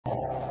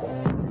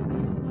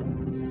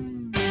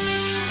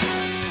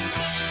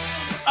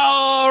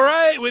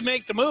we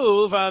make the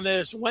move on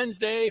this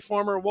Wednesday.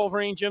 Former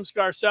Wolverine Jim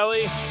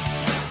Scarcelli.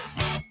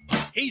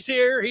 He's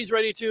here. He's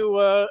ready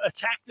to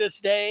attack this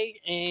day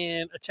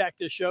and attack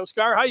this show.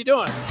 Scar, how you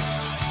doing?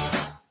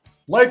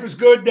 Life is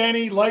good,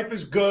 Danny. Life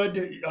is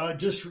good.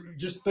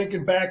 Just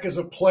thinking back as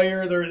a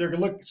player, they're gonna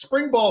look.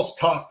 Spring ball's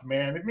tough,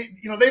 man.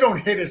 They don't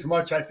hit as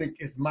much, I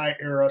think, as my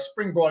era.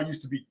 Spring ball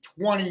used to be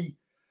 20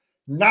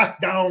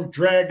 knockdown,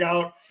 drag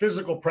out,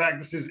 physical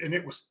practices, and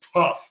it was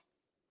tough.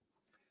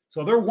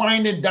 So they're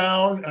winding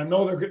down. I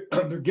know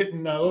they're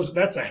getting those.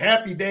 That's a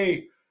happy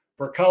day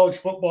for a college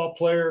football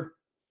player,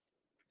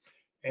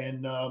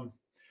 and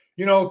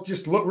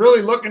just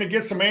really looking to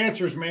get some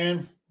answers,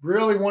 man.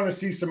 Really want to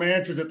see some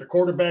answers at the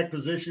quarterback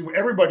position.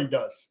 Everybody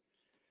does.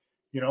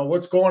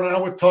 What's going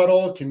on with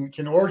Tuttle?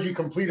 Can Orgy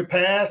complete a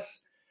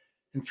pass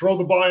and throw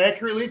the ball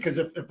accurately? Because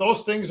if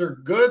those things are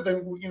good,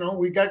 then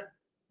we got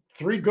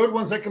three good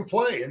ones that can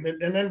play. And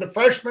then the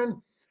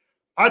freshmen,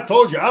 I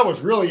told you I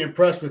was really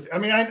impressed with. I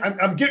mean,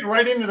 I'm getting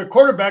right into the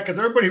quarterback because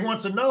everybody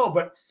wants to know,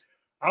 but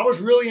I was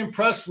really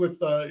impressed with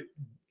the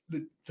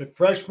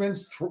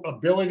freshman's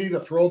ability to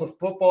throw the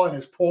football and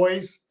his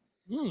poise.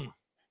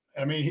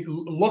 I mean,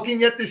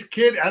 looking at this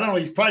kid, I don't know,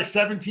 he's probably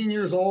 17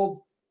 years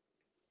old.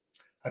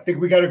 I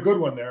think we got a good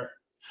one there.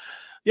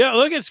 Yeah,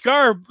 look at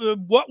Scar.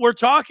 What we're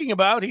talking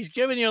about, he's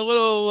giving you a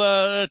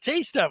little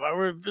taste of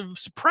it.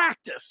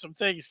 Practice some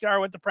things. Scar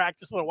went to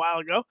practice a little while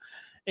ago,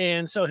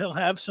 and so he'll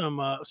have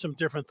some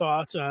different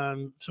thoughts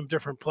on some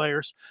different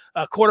players.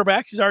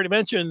 Quarterbacks, he's already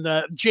mentioned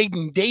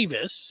Jaden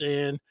Davis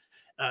and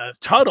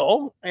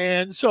Tuttle,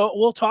 and so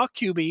we'll talk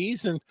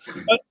QBs and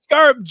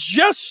Scar.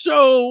 Just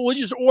so we'll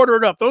just order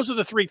it up. Those are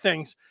the three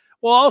things.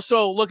 We'll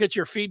also look at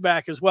your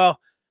feedback as well.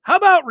 How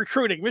about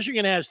recruiting?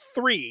 Michigan has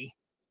 3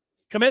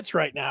 commits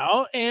right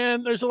now,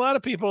 and there's a lot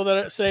of people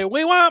that say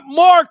we want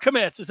more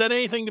commits. Is that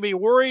anything to be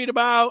worried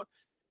about?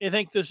 You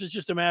think this is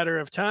just a matter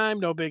of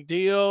time? No big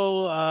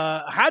deal.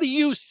 How do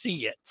you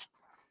see it?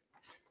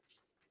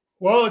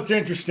 Well, it's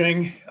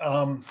interesting.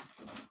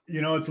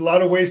 It's a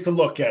lot of ways to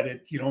look at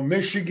it.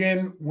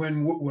 Michigan,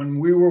 when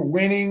we were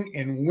winning,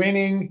 it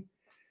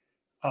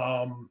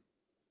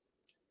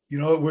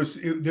was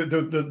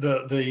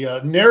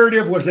the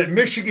narrative was that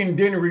Michigan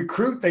didn't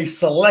recruit; they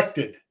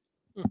selected.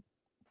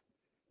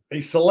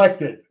 They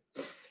selected.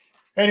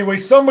 Anyway,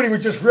 somebody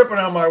was just ripping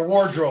on my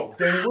wardrobe.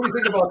 Danny, what do you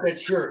think about that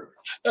shirt?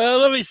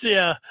 Let me see.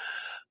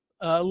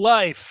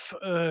 Life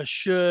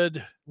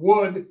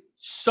would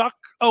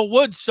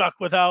suck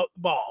without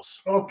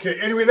balls. Okay.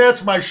 Anyway,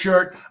 that's my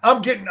shirt.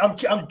 I'm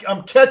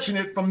catching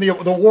it from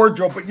the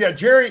wardrobe. But yeah,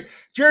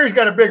 Jerry's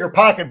got a bigger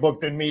pocketbook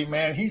than me,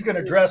 man. He's going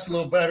to dress a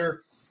little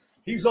better.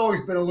 He's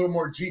always been a little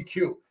more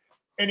GQ.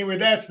 Anyway,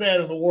 that's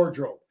that in the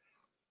wardrobe.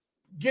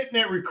 Getting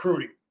that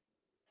recruiting.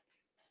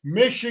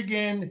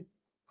 Michigan,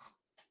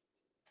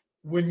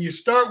 when you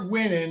start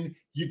winning,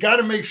 you got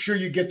to make sure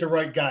you get the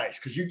right guys,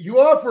 because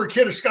you offer a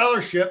kid a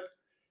scholarship.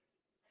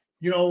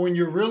 When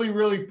you're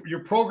really,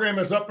 your program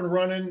is up and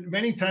running,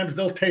 many times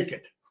they'll take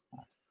it.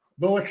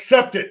 They'll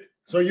accept it.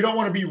 So you don't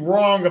want to be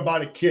wrong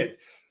about a kid.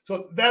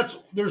 So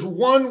there's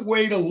one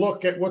way to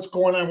look at what's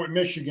going on with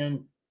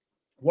Michigan.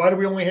 Why do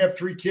we only have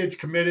 3 kids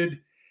committed?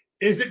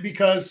 Is it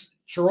because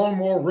Sharon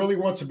Moore really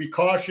wants to be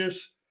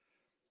cautious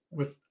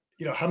with,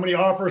 how many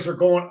offers are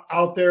going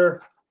out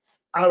there?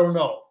 I don't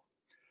know.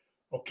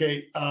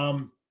 Okay.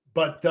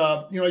 But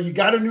you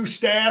got a new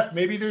staff.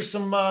 Maybe there's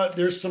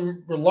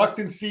some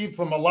reluctancy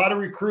from a lot of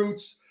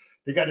recruits.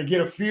 They got to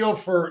get a feel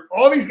for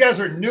all these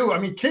guys are new. I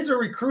mean, kids are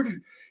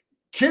recruited.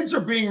 Kids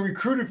are being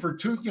recruited for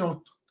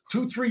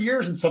 2-3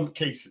 years in some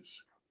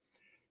cases.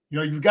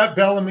 You've got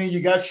Bellamy,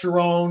 you got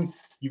Sharon,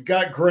 you've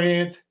got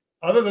Grant.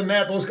 Other than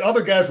that, those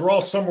other guys were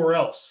all somewhere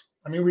else.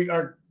 I mean,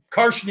 our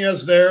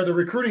Karshnia's there. The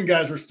recruiting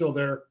guys are still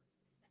there.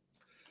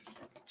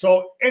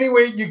 So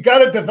anyway, you got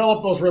to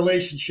develop those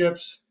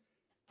relationships.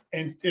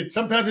 And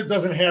sometimes it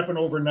doesn't happen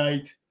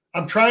overnight.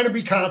 I'm trying to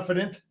be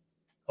confident.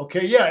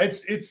 Okay, yeah,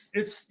 it's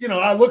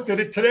I looked at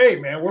it today,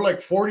 man. We're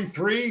like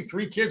 43,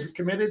 3 kids are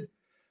committed.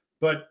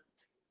 But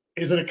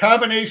is it a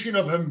combination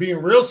of him being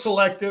real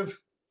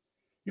selective?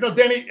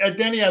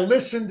 Denny, I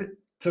listened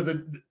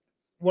to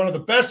one of the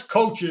best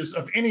coaches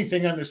of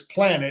anything on this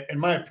planet, in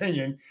my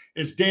opinion,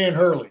 is Dan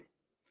Hurley.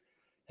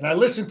 And I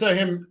listened to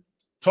him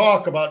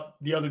talk about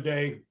the other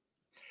day,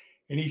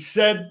 and he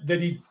said that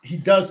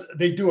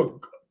they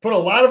put a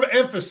lot of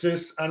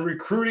emphasis on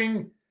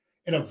recruiting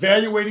and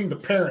evaluating the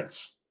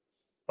parents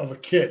of a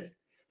kid.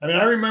 I mean,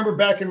 I remember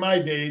back in my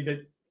day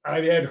that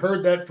I had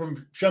heard that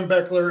from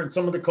Schembechler and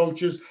some of the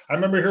coaches. I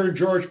remember hearing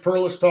George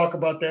Perlis talk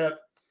about that.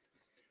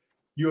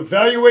 You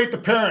evaluate the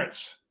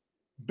parents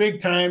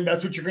big time.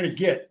 That's what you're going to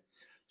get.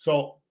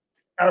 So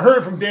I heard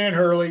it from Dan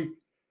Hurley.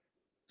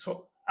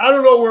 So I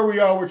don't know where we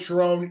are with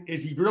Sharon.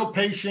 Is he real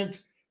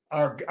patient?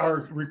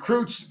 Our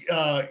recruits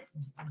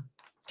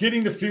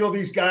getting to feel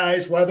these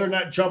guys, why they're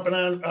not jumping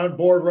on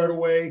board right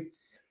away.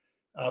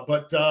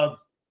 But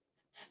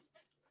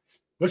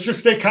let's just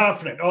stay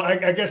confident.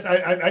 I guess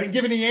I didn't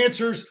give any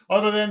answers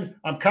other than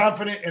I'm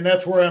confident, and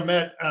that's where I'm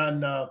at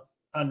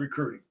on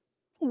recruiting.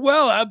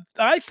 Well,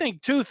 I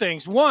think two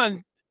things.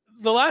 One,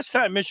 the last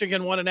time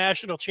Michigan won a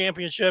national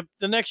championship,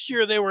 the next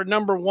year they were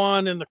number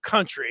one in the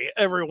country,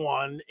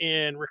 everyone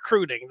in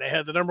recruiting. They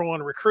had the number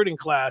one recruiting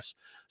class.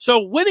 So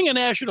winning a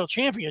national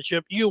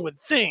championship, you would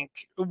think,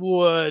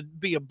 would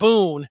be a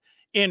boon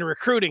in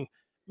recruiting.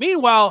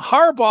 Meanwhile,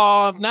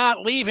 Harbaugh not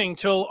leaving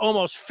till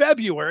almost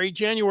February,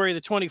 January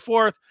the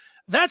 24th,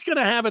 that's going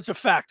to have its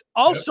effect.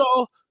 Also,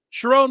 yep.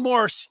 Sharon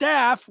Moore's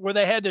staff, where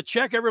they had to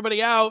check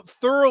everybody out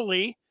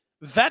thoroughly,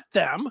 vet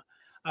them,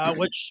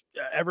 which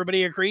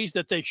everybody agrees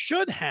that they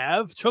should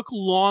have, took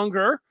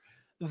longer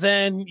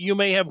than you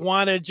may have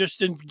wanted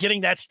just in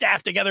getting that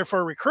staff together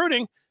for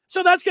recruiting.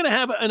 So that's going to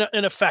have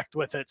an effect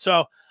with it.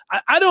 So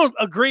I don't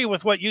agree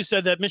with what you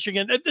said that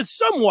Michigan, it's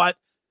somewhat,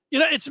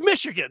 it's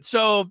Michigan.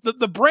 So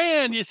the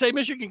brand, you say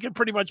Michigan can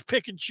pretty much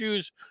pick and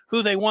choose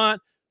who they want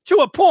to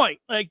a point.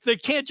 Like they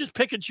can't just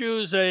pick and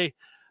choose and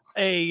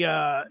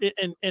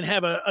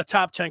have a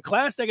top 10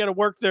 class. They got to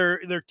work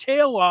their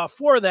tail off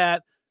for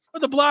that. But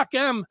the Block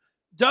M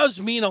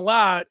does mean a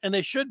lot, and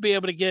they should be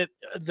able to get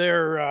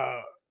their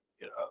a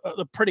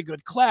pretty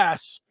good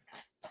class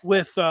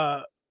with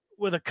a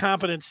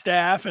competent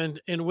staff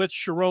and with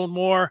Sharon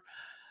Moore.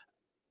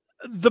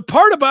 The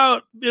part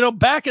about,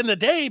 back in the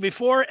day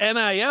before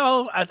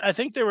NIL, I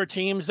think there were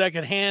teams that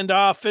could hand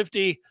off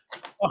 50,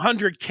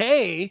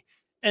 100K,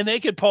 and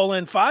they could pull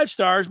in 5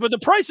 stars, but the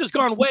price has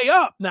gone way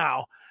up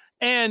now.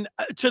 And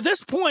to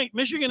this point,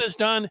 Michigan has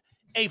done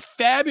a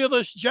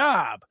fabulous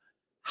job.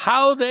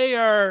 How they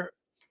are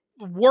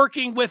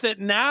working with it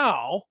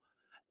now,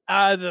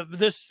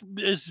 this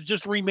is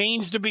just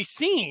remains to be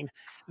seen.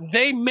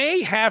 They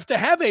may have to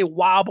have a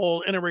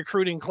wobble in a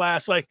recruiting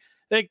class. Like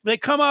they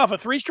come off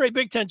of 3 straight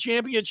Big Ten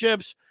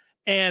championships,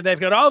 and they've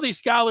got all these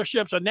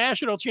scholarships, a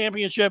national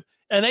championship,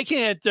 and they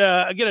can't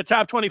get a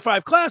top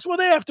 25 class. Well,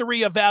 they have to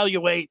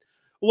reevaluate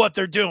what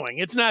they're doing.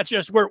 It's not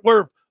just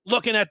we're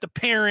looking at the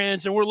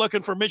parents and we're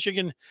looking for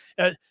Michigan.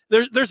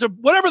 There's a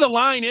whatever the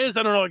line is.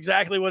 I don't know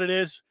exactly what it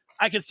is.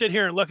 I could sit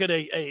here and look at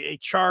a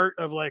chart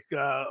of like,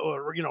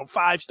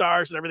 5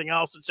 stars and everything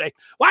else and say,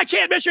 why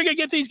can't Michigan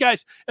get these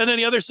guys? And then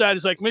the other side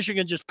is like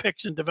Michigan just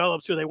picks and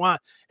develops who they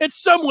want.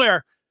 It's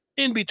somewhere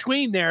in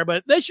between there,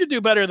 but they should do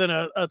better than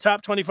a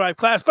top 25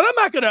 class. But I'm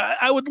not going to,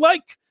 I would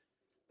like,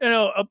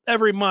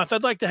 every month,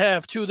 I'd like to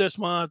have 2 this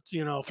month,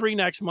 3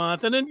 next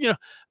month. And then,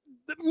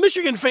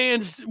 Michigan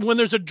fans, when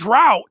there's a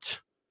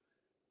drought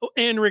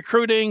in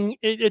recruiting,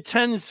 it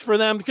tends for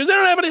them because they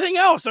don't have anything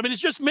else. I mean,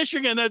 it's just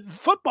Michigan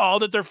football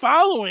that they're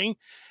following.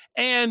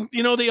 And,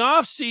 the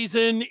off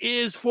season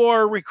is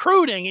for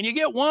recruiting, and you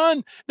get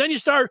one, then you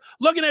start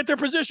looking at their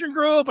position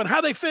group and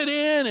how they fit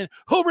in and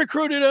who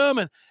recruited them.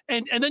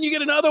 And then you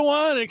get another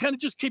one, and it kind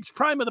of just keeps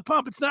priming the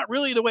pump. It's not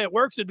really the way it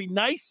works. It'd be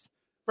nice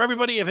for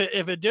everybody if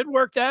it did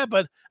work that,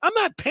 but I'm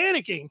not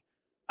panicking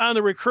on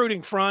the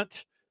recruiting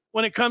front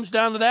when it comes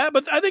down to that.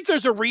 But I think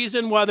there's a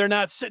reason why they're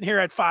not sitting here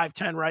at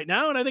 5-10 right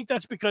now. And I think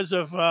that's because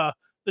of the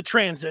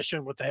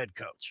transition with the head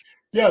coach.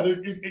 Yeah,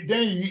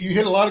 Danny, you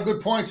hit a lot of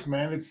good points,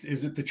 man.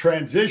 Is it the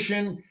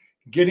transition,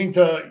 getting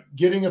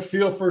a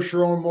feel for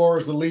Sharon Moore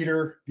as a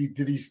leader?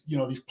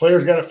 These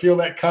players got to feel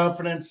that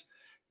confidence,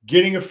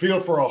 getting a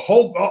feel for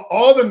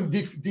all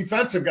the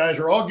defensive guys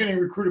are all getting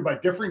recruited by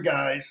different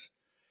guys.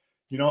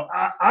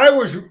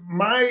 I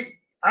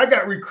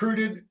got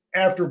recruited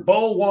after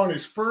Bo won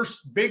his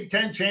first Big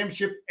Ten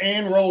championship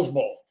and Rose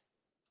Bowl.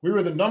 We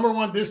were the number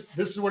one. This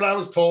is what I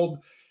was told,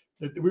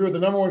 that we were the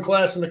number one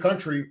class in the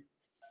country,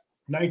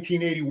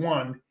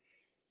 1981.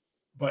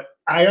 But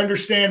I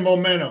understand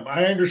momentum.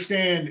 I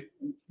understand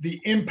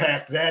the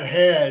impact that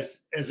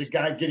has as a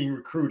guy getting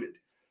recruited.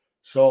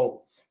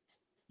 So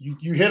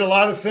you hit a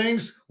lot of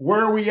things. Where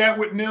are we at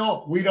with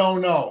Nil? We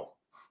don't know.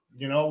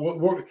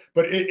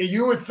 But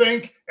you would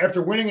think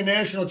after winning a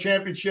national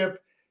championship.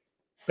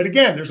 But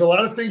again, there's a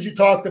lot of things you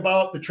talked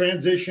about, the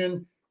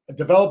transition,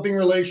 developing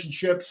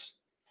relationships.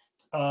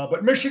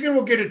 But Michigan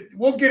will get it.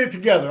 We'll get it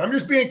together. I'm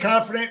just being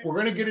confident. We're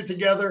going to get it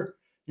together.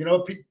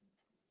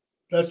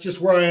 That's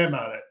just where I am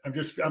on it.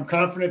 I'm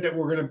confident that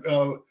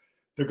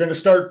they're going to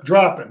start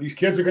dropping. These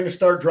kids are going to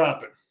start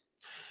dropping.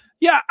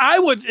 Yeah, I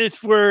would.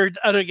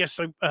 I guess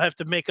I have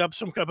to make up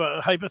some kind of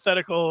a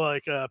hypothetical,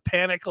 like a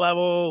panic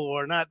level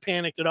or not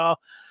panicked at all.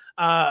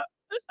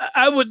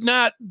 I would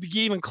not be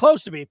even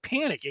close to me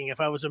panicking if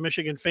I was a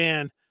Michigan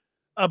fan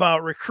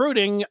about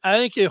recruiting. I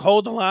think you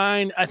hold the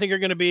line. I think you're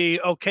going to be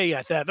okay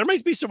at that. There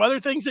might be some other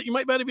things that you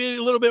might be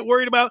a little bit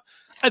worried about.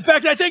 In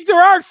fact, I think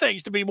there are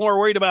things to be more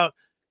worried about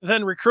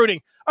than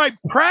recruiting. All right,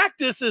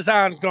 practice is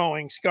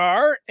ongoing,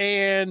 Scar,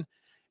 and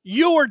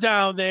you were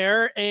down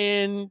there,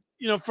 and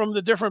from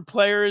the different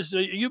players,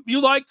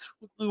 you liked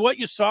what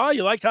you saw.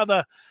 You liked how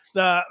the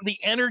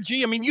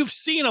energy. I mean, you've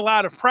seen a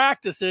lot of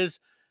practices.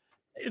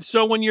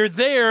 So when you're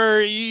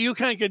there, you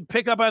kind of can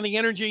pick up on the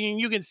energy and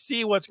you can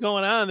see what's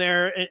going on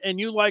there. And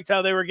you liked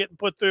how they were getting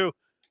put through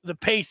the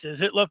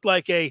paces. It looked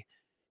like a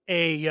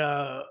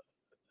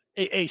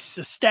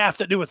staff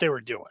that knew what they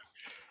were doing.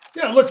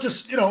 Yeah, look,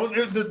 just it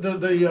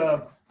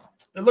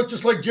looked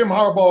just like Jim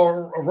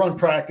Harbaugh run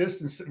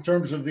practice in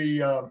terms of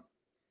the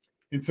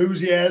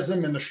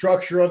enthusiasm and the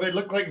structure of it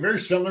looked like very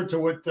similar to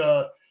what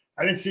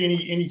I didn't see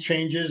any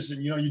changes.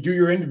 And, you do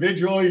your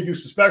individual, you do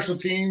some special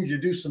teams, you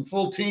do some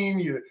full team,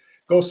 you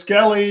go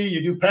Skelly,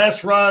 you do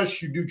pass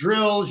rush, you do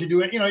drills, you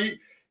do it,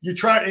 you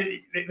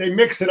try, they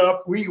mix it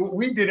up. We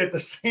did it the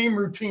same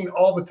routine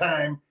all the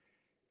time.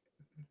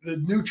 The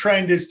new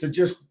trend is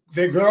to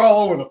they're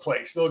all over the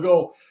place. They'll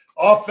go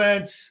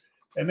offense,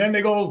 and then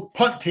they go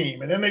punt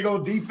team, and then they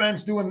go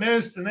defense doing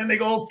this, and then they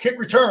go kick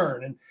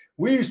return. And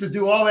we used to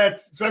do all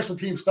that special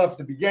team stuff at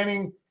the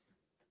beginning.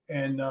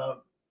 And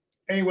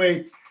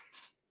anyway,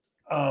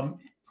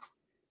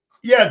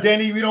 yeah,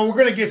 Denny, we're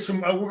going to get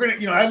some, I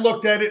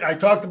looked at it. I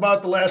talked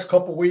about the last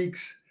couple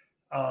weeks.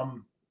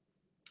 I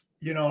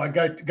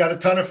got a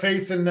ton of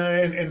faith in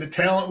the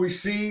talent we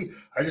see.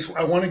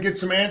 I want to get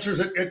some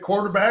answers at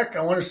quarterback.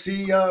 I want to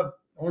see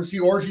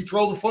Orgy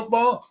throw the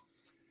football.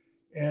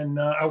 And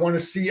I want to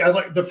see, I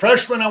like the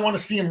freshman. I want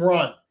to see him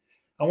run.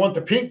 I want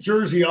the pink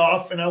jersey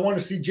off, and I want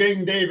to see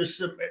Jaden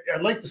Davis.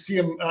 I'd like to see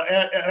him.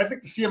 I'd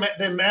like to see him.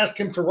 Them ask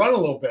him to run a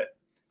little bit.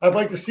 I'd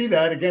like to see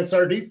that against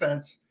our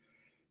defense,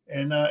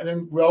 and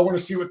then we all want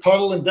to see what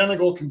Tuttle and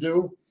Denegal can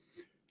do.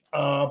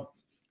 Yeah,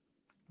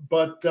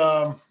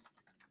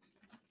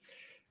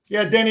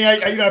 Denny,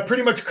 I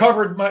pretty much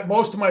covered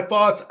most of my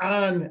thoughts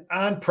on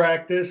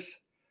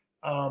practice.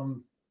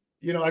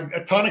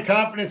 A ton of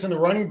confidence in the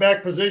running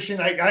back position.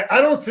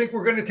 I don't think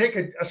we're going to take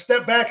a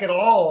step back at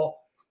all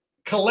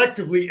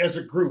collectively as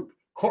a group.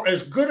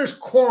 As good as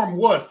Corum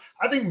was,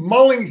 I think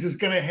Mullings is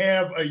going to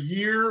have a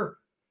year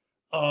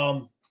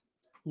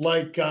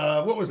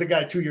what was the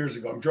guy 2 years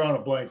ago? I'm drawing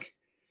a blank.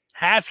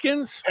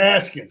 Haskins.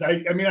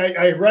 I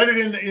read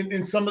it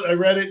in some. I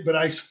read it, but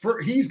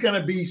he's going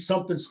to be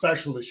something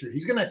special this year.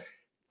 He's going to,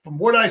 from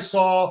what I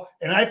saw,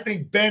 and I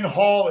think Ben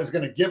Hall is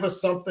going to give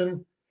us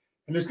something.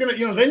 And there's going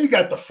to, then you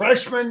got the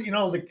freshman,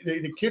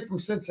 the kid from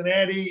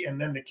Cincinnati, and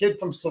then the kid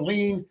from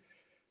Saline.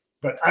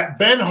 But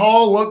Ben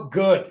Hall looked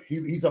good.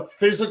 He's a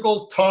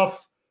physical,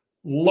 tough,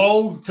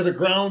 low to the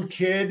ground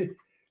kid.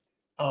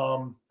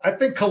 I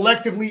think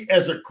collectively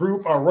as a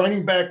group, our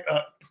running back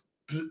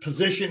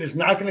position is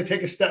not going to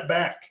take a step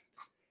back.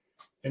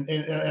 And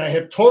I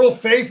have total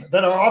faith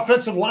that our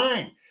offensive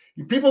line,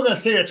 people are going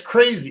to say it's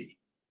crazy.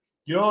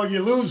 You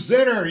lose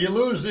Zinner, you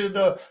lose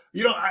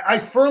I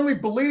firmly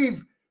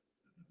believe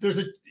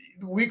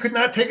we could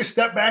not take a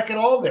step back at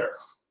all there.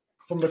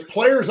 From the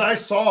players I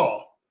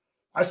saw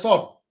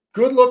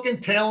good looking,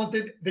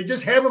 talented. They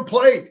just haven't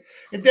played.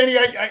 And Denny,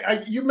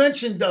 you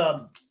mentioned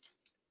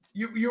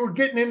you were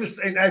getting into,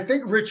 and I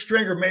think Rich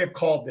Stringer may have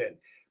called in,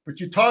 but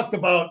you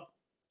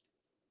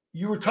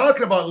were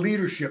talking about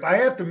leadership. I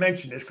have to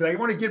mention this because I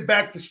want to get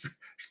back to,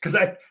 because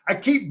I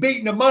keep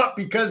beating him up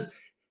because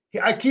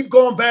I keep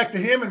going back to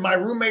him and my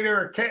roommate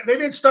Eric. They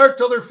didn't start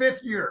till their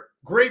fifth year.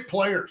 Great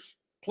players.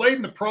 Played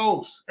in the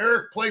pros.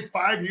 Eric played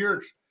 5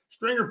 years.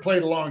 Stringer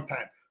played a long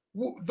time.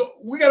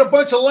 We got a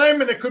bunch of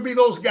linemen that could be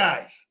those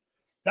guys.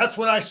 That's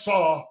what I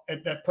saw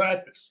at that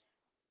practice.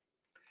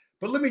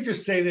 But let me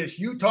just say this.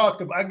 You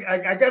talked about,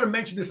 I got to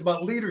mention this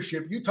about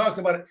leadership. You talked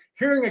about it,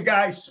 hearing a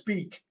guy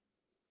speak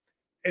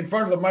in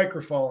front of the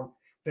microphone,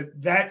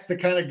 that's the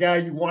kind of guy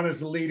you want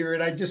as a leader.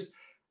 And I just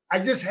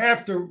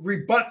have to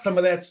rebut some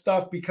of that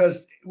stuff,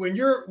 because when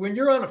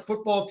you're on a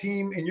football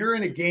team and you're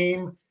in a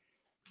game,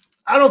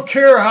 I don't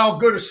care how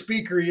good a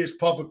speaker he is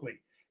publicly.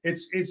 When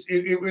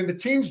the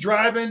team's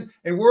driving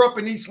and we're up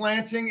in East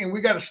Lansing and we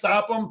got to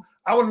stop him,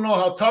 I want to know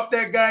how tough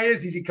that guy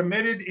is. Is he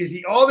committed? Is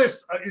he all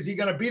this? Is he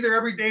going to be there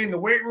every day in the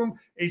weight room?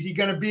 Is he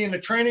going to be in the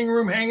training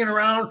room hanging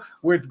around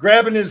with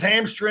grabbing his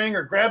hamstring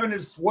or grabbing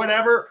his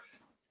whatever?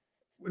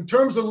 In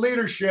terms of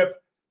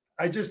leadership,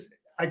 I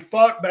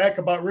thought back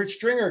about Rich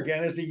Stringer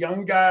again as a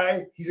young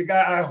guy. He's a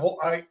guy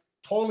I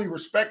totally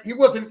respect. He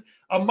wasn't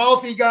a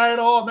mouthy guy at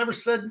all. Never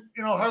said,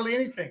 hardly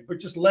anything, but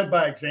just led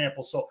by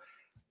example. So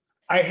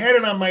I had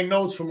it on my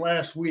notes from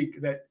last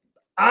week that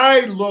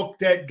I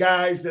looked at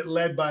guys that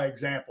led by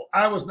example.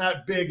 I was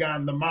not big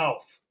on the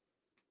mouth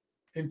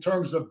in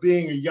terms of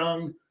being a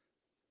young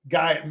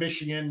guy at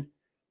Michigan.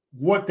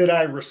 What did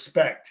I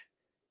respect?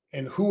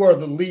 And who are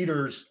the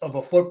leaders of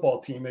a football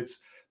team? It's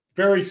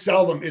very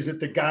seldom is it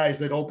the guys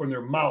that open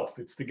their mouth.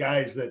 It's the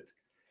guys that,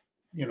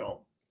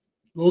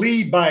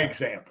 lead by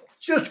example.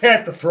 Just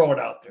had to throw it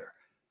out there.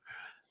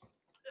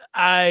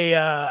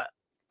 I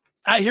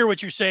hear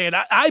what you're saying.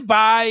 I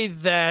buy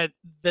that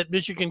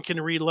Michigan can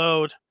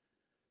reload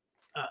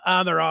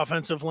on their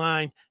offensive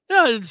line.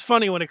 It's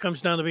funny when it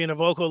comes down to being a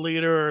vocal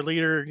leader or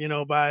leader,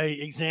 by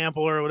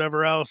example or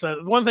whatever else.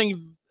 One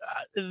thing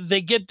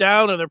they get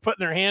down, or they're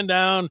putting their hand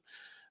down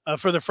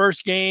for the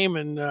first game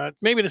and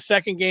maybe the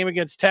second game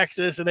against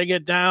Texas, and they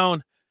get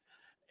down,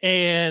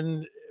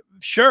 and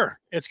sure,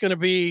 it's going to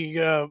be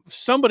they're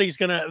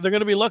going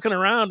to be looking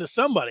around to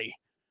somebody.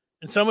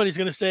 And somebody's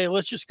going to say,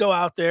 let's just go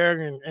out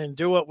there and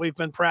do what we've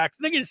been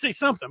practicing. They can say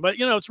something, but,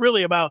 it's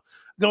really about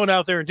going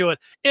out there and do it.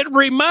 It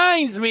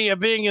reminds me of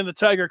being in the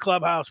Tiger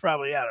Clubhouse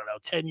probably,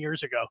 10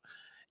 years ago.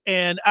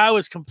 And I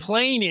was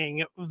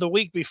complaining the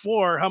week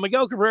before how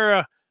Miguel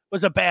Cabrera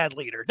was a bad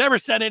leader. Never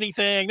said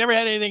anything, never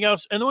had anything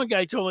else. And the one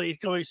guy told me,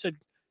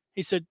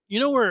 he said, you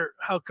know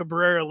how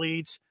Cabrera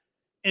leads?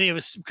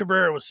 And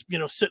Cabrera was,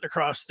 sitting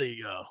across the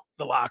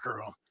locker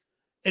room,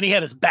 and he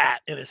had his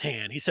bat in his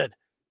hand. He said,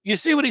 you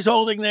see what he's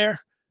holding there?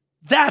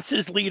 That's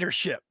his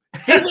leadership.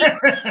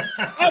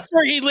 That's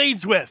where he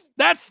leads with.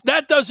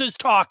 That does his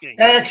talking.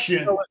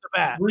 Action. With the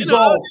bat.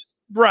 Results.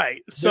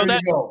 Right. So there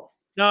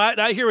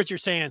I hear what you're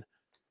saying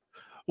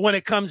when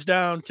it comes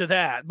down to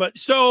that. But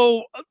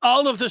so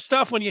all of the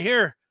stuff when you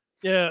hear,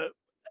 it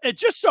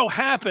just so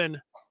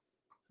happened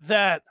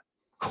that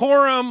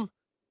Corum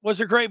was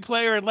a great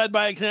player and led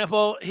by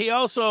example. He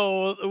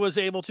also was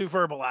able to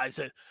verbalize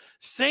it.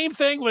 Same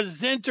thing with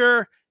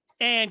Zinter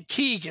and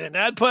Keegan.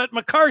 I'd put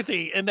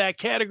McCarthy in that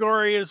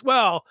category as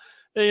well.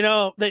 They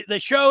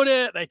showed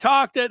it, they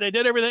talked it, they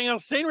did everything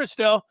else. Senior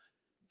still,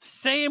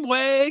 same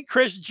way.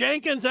 Chris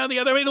Jenkins on the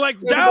other way, we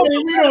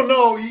don't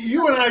know.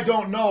 You and I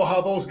don't know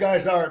how those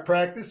guys are at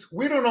practice.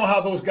 We don't know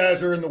how those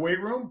guys are in the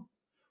weight room.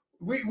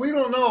 We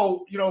don't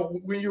know.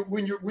 When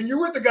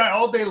you're with the guy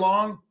all day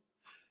long,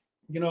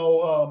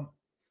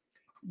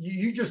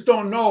 you just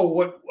don't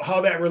know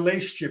how that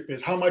relationship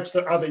is. How much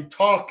are they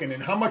talking,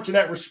 and how much of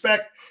that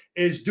respect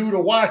is due to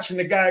watching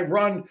the guy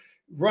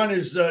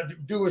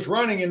do his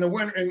running in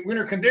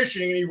winter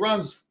conditioning, and he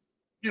runs,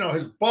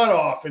 his butt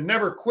off and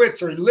never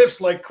quits, or he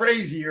lifts like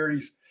crazy, or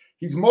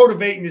he's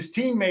motivating his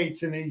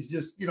teammates, and he's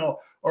just,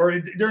 or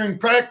during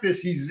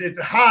practice it's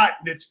hot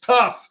and it's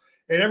tough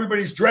and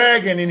everybody's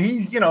dragging, and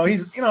he's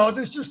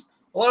there's just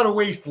a lot of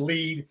ways to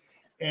lead.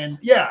 And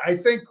yeah, I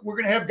think we're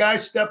going to have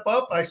guys step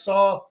up. I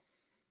saw,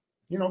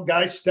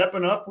 guys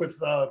stepping up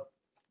with, I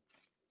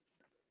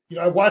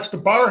watched the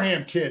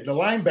Barham kid, the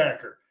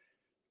linebacker.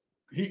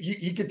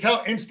 He could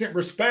tell instant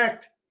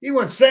respect. He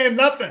wasn't saying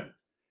nothing,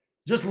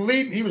 just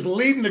leading. He was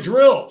leading the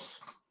drills,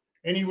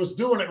 and he was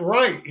doing it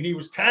right, and he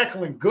was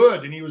tackling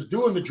good, and he was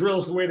doing the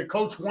drills the way the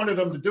coach wanted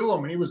him to do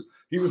them. And he was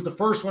the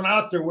first one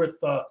out there with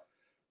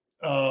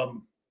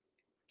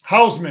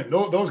Hausman.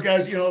 Those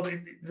guys,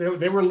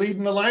 they were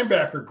leading the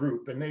linebacker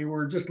group, and they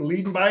were just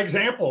leading by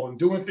example and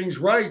doing things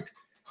right.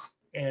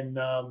 And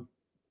not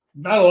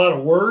a lot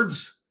of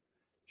words,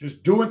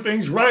 just doing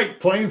things right,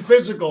 playing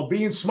physical,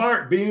 being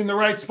smart, being in the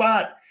right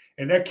spot.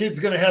 And that kid's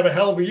going to have a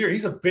hell of a year.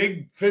 He's a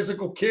big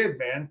physical kid,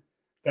 man,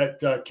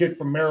 that kid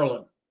from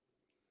Maryland.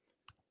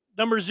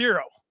 Number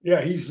 0. Yeah,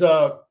 he's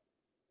a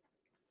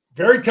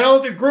very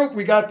talented group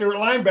we got there at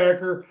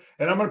linebacker.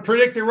 And I'm going to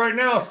predict it right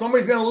now.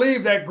 Somebody's going to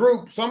leave that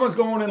group. Someone's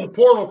going in the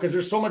portal because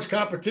there's so much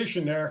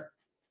competition there.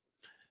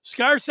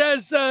 Scar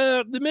says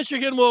the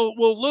Michigan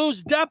will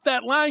lose depth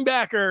at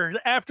linebacker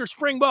after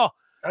spring ball.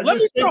 I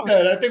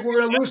think we're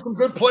going to lose some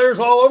good players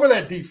all over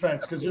that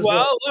defense.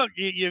 Look,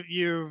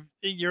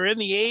 you're in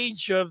the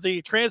age of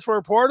the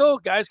transfer portal.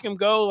 Guys can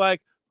go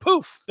like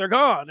poof, they're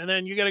gone, and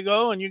then you got to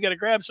go and you got to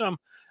grab some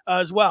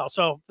as well.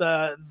 So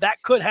that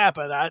could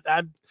happen.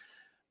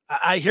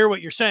 I hear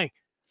what you're saying.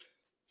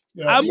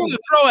 Yeah, I'm going to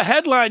throw a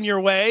headline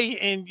your way,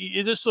 and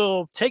this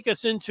will take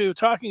us into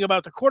talking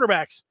about the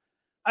quarterbacks.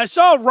 I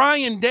saw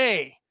Ryan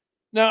Day.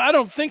 Now, I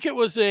don't think it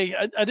was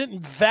I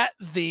didn't vet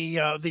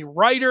the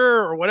writer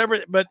or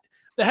whatever, but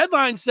the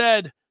headline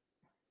said,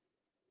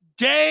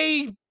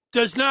 Day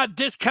does not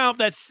discount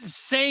that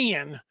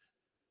Sayan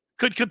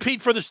could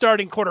compete for the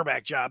starting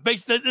quarterback job.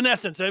 Basically, in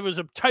essence, it was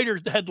a tighter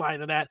headline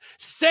than that.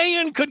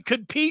 Sayan could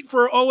compete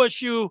for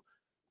OSU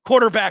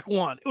quarterback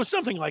 1. It was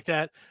something like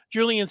that.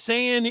 Julian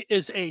Sayan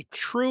is a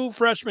true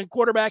freshman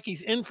quarterback.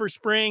 He's in for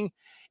spring,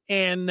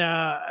 and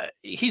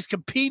he's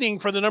competing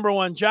for the number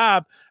 1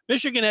 job.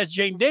 Michigan has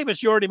Jaden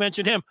Davis. You already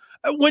mentioned him.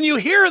 When you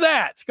hear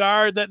that,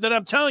 Scar, that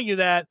I'm telling you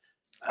that.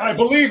 I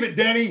believe it,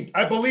 Denny.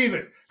 I believe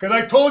it. Because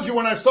I told you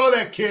when I saw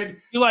that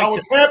kid, I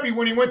was happy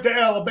when he went to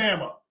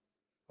Alabama.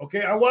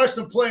 Okay, I watched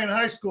him play in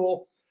high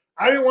school.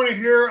 I didn't want to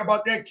hear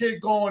about that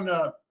kid going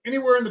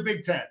anywhere in the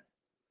Big Ten.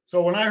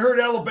 So when I heard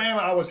Alabama,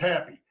 I was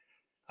happy.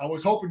 I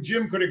was hoping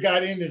Jim could have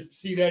got in to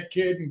see that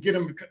kid and get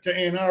him to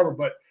Ann Arbor,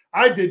 but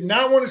I did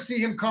not want to see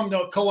him come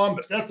to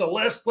Columbus. That's the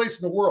last place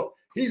in the world.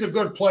 He's a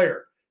good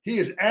player. He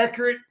is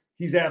accurate.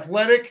 He's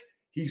athletic.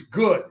 He's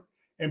good.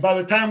 And by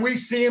the time we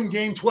see him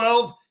game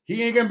 12,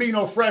 he ain't going to be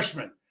no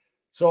freshman.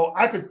 So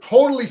I could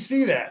totally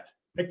see that.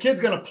 The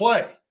kid's going to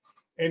play.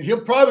 And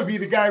he'll probably be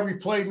the guy we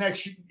play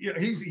next year.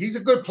 He's a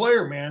good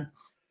player, man.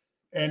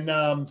 And,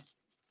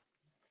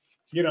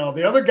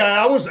 the other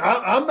guy,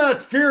 I'm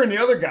not fearing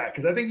the other guy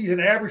because I think he's an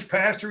average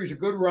passer. He's a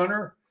good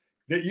runner.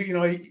 That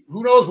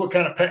who knows what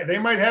kind of they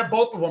might have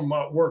both of them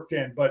worked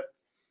in. But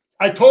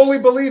I totally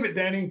believe it,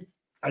 Danny.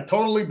 I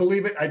totally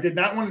believe it. I did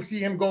not want to see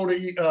him go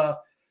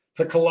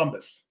to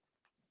Columbus.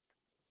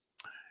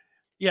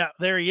 Yeah,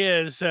 there he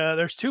is.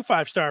 There's 2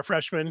 5-star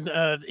freshmen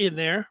in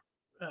there.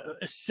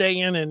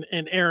 Sayan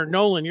and Aaron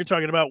Nolan. You're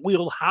talking about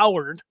Will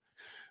Howard,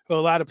 who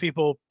a lot of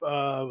people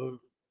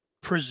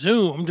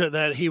presumed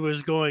that he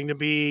was going to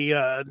be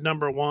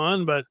number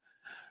 1, but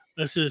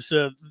this is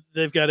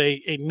they've got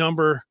a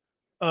number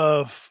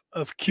of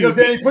QB.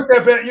 Danny, put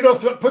that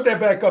back. Put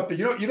that back up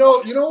there. You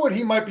know what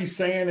he might be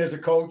saying as a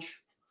coach.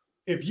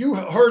 if you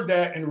heard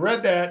that and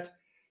read that,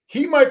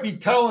 he might be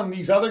telling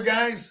these other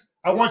guys,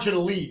 I want you to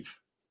leave.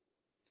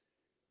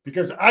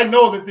 Because I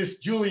know that this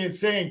Julian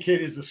Saying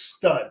kid is a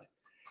stud.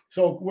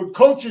 So what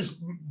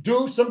coaches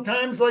do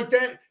sometimes like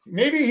that,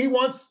 maybe he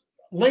wants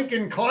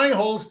Lincoln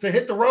Kleinholz to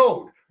hit the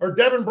road or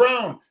Devin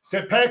Brown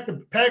to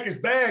pack his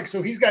bag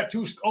so he's got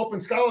 2 open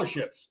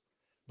scholarships.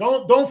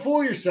 Don't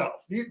fool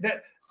yourself.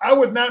 I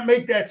would not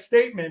make that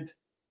statement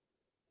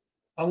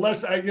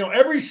unless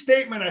every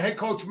statement a head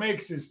coach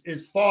makes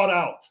is thought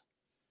out.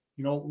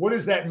 What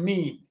does that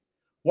mean?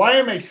 Why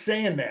am I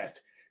saying that?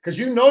 Because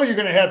you're going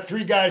to have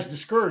 3 guys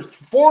discouraged,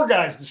 4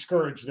 guys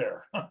discouraged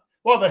there.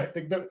 Well,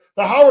 the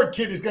Howard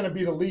kid is going to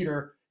be the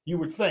leader, you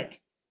would think,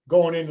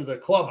 going into the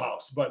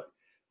clubhouse. But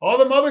all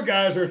them other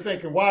guys are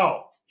thinking,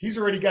 wow, he's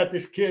already got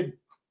this kid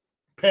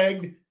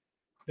pegged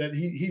that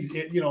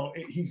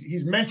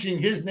he's mentioning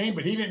his name,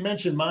 but he didn't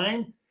mention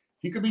mine.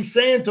 He could be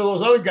saying to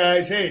those other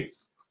guys, hey,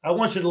 I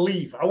want you to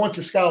leave. I want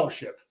your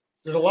scholarship.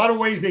 There's a lot of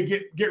ways they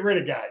get rid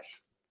of guys.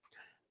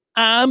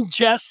 I'm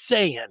just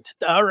saying.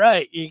 All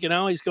right. You can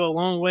always go a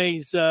long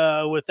ways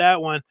with that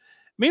one.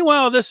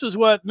 Meanwhile, this is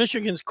what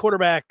Michigan's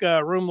quarterback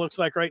room looks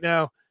like right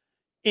now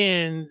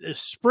in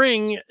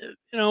spring.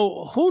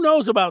 Who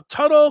knows about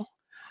Tuttle?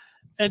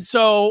 And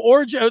so,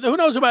 or who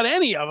knows about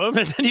any of them?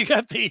 And then you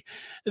got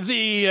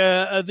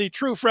the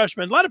true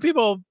freshman. A lot of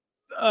people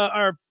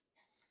are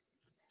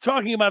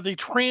talking about the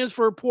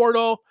transfer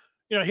portal.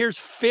 Here's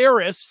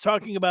Ferris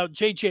talking about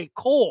J.J.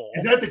 Cole.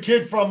 Is that the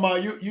kid from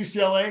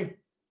UCLA?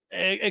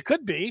 It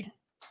could be.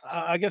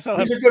 I guess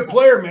he's a good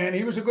player, man.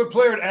 He was a good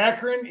player at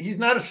Akron. He's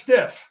not a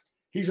stiff.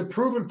 He's a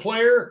proven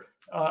player.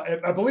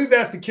 I believe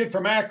that's the kid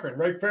from Akron,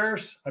 right,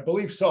 Ferris? I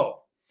believe so.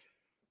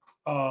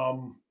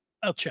 I'll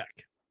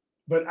check.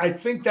 But I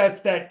think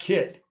that's that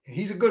kid.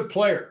 He's a good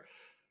player.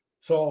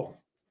 So,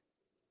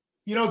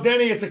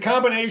 Denny, it's a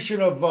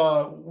combination of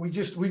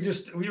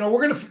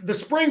the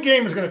spring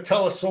game is gonna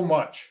tell us so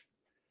much.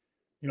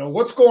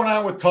 What's going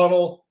on with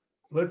Tuttle.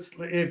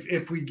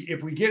 If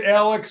we get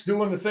Alex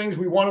doing the things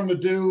we want him to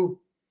do,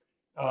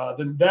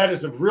 then that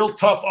is a real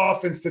tough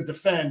offense to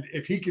defend.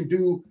 If he can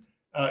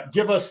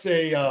give us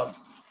a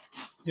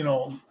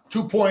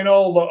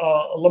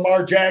 2.0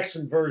 Lamar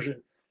Jackson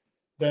version,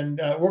 then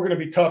we're going to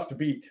be tough to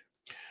beat.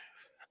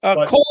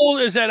 Cole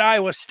is at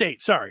Iowa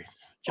State. Sorry.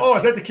 Oh,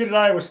 is that the kid at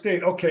Iowa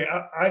State? Okay,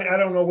 I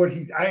don't know what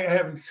I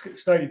haven't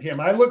studied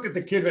him. I looked at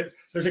the kid.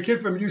 There's a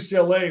kid from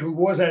UCLA who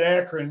was at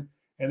Akron.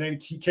 And then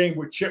he came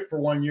with Chip for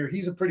 1 year.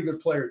 He's a pretty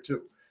good player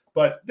too.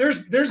 But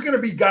there's going to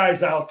be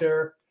guys out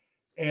there.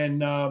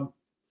 And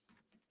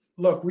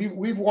look,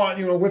 we've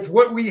won, with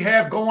what we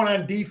have going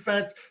on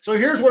defense. So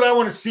here's what I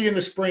want to see in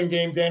the spring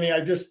game, Danny. I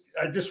just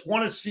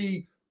want to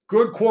see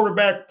good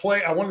quarterback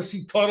play. I want to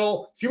see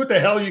Tuttle, see what the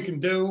hell you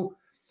can do.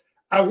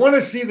 I want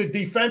to see the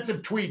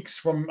defensive tweaks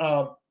from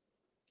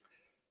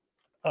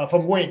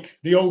Wink,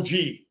 the OG.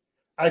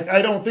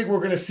 I don't think we're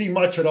going to see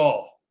much at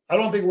all. I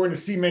don't think we're going to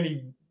see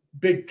many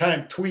big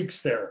time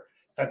tweaks there.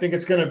 I think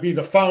it's going to be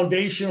the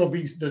foundation will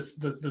be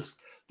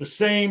the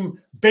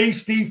same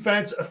base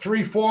defense, a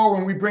 3-4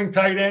 when we bring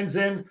tight ends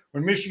in.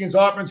 When Michigan's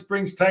offense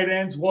brings tight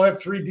ends, we'll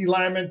have 3 D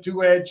linemen,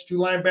 2 edge, 2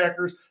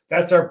 linebackers.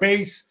 That's our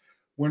base.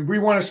 When we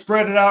want to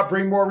spread it out,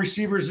 bring more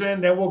receivers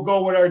in, then we'll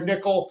go with our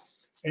nickel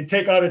and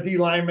take out a D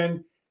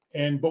lineman.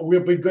 But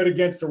we'll be good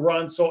against the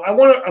run. So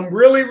I'm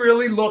really,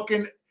 really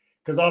looking,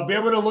 because I'll be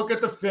able to look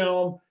at the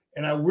film.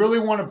 And I really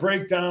want to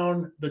break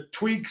down the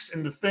tweaks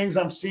and the things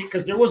I'm seeing,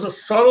 because there was a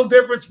subtle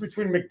difference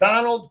between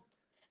McDonald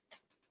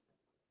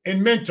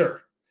and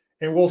Minter.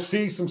 And we'll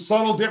see some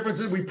subtle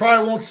differences. We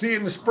probably won't see it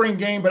in the spring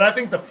game, but I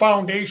think the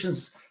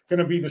foundation's going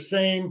to be the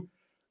same.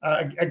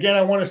 Again,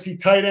 I want to see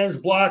tight ends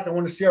block. I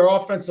want to see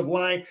our offensive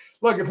line.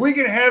 Look, if we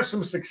can have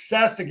some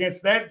success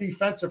against that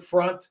defensive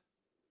front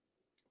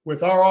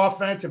with our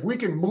offense, if we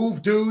can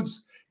move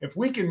dudes, if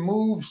we can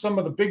move some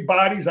of the big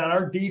bodies on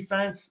our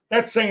defense,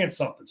 that's saying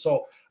something.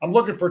 So I'm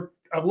looking for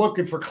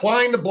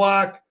Klein to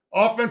block,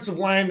 offensive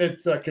line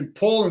that can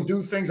pull and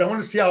do things. I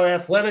want to see how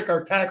athletic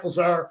our tackles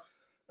are,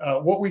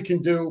 what we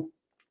can do.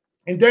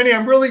 And Denny,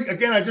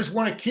 I just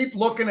want to keep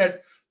looking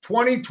at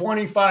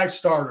 2025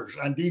 starters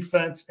on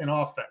defense and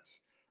offense.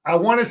 I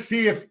want to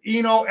see if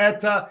Eno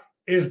Etta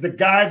is the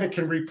guy that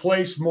can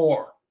replace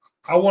Moore.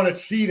 I want to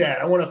see that.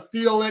 I want to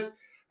feel it.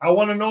 I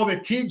want to know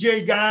that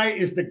TJ Guy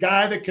is the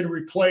guy that can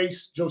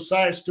replace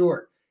Josiah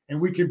Stewart,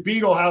 and we can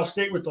beat Ohio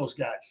State with those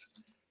guys.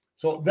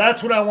 So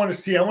that's what I want to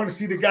see. I want to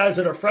see the guys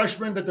that are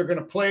freshmen that they're going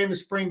to play in the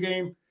spring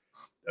game,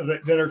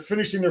 that are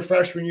finishing their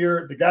freshman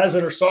year, the guys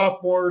that are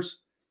sophomores.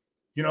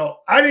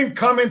 I didn't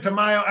come into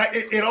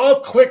it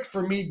all clicked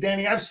for me,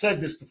 Danny. I've said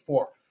this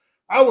before.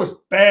 I was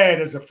bad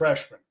as a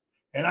freshman,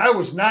 and I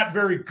was not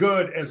very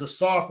good as a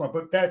sophomore.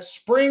 But that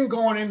spring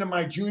going into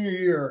my junior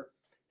year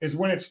is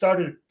when it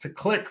started to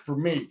click for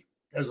me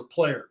as a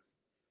player.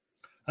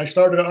 I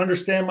started to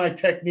understand my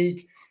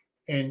technique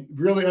and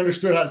really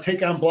understood how to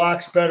take on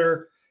blocks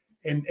better.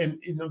 And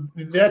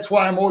that's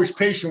why I'm always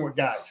patient with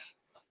guys.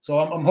 So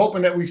I'm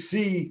hoping that we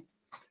see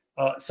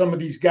some of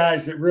these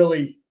guys that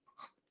really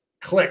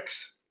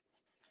clicks.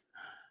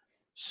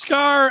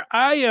 Scar,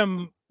 I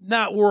am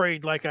not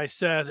worried, like I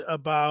said,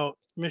 about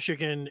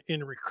Michigan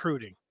in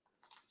recruiting.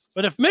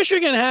 But if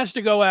Michigan has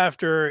to go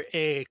after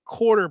a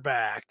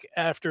quarterback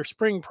after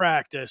spring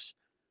practice,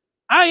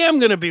 I am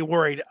going to be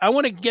worried. I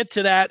want to get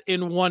to that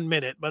in 1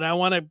 minute, but I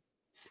want to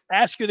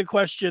ask you the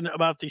question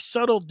about the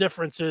subtle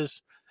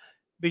differences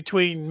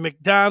between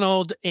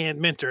McDonald and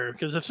Minter.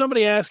 Because if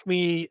somebody asked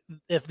me,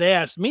 if they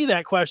asked me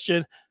that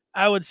question,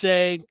 I would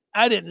say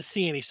I didn't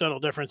see any subtle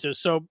differences.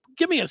 So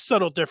give me a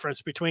subtle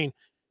difference between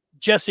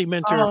Jesse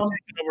Minter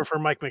taking over for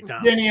Mike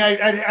McDonald. Denny,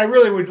 I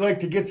really would like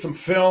to get some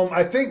film.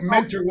 I think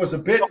Minter was a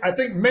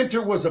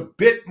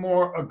bit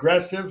more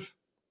aggressive.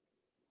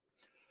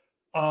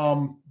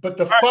 But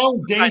the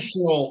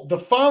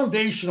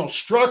foundational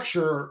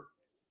structure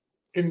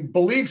and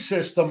belief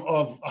system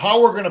of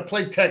how we're going to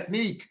play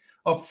technique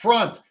up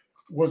front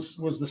was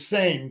the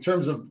same in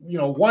terms of,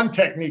 one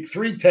technique,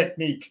 three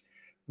technique.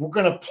 We're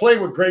going to play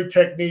with great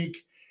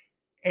technique,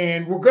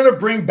 and we're going to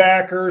bring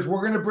backers.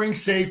 We're going to bring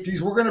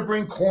safeties. We're going to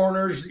bring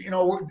corners,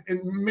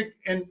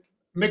 and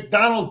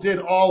McDonald did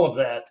all of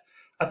that.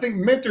 I think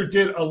Minter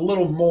did a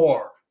little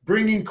more,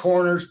 bringing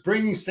corners,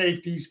 bringing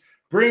safeties,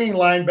 bringing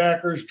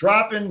linebackers,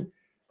 dropping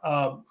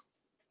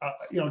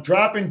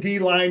D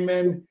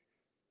linemen.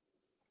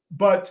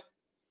 But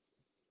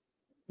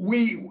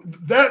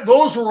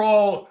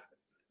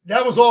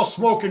that was all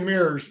smoke and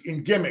mirrors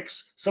and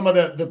gimmicks, some of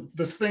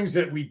the things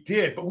that we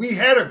did. But we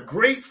had a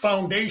great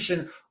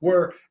foundation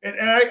where, and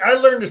I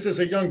learned this as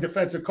a young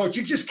defensive coach,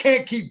 you just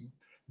can't keep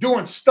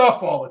doing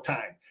stuff all the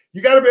time.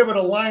 You got to be able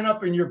to line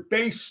up in your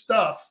base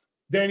stuff.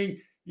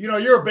 Denny,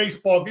 you're a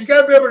baseball, you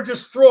got to be able to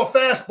just throw a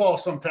fastball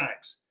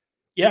sometimes.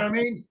 Yeah. You know what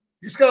I mean?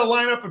 You just got to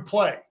line up and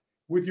play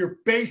with your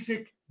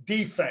basic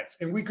defense.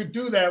 And we could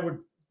do that with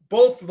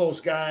both of those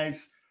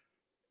guys.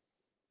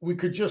 We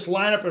could just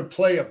line up and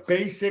play a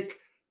basic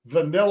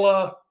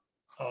vanilla,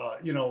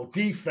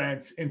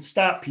 defense and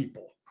stop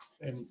people.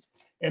 And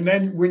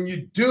then when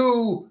you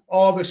do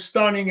all the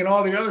stunning and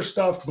all the other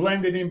stuff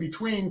blended in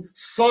between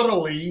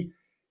subtly,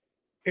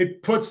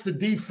 it puts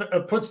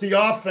the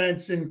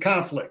offense in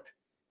conflict.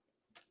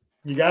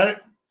 You got it?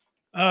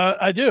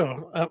 I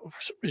do.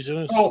 For some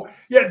reason. Oh,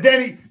 yeah,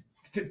 Denny,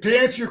 to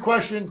answer your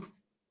question,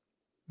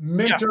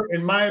 Minter,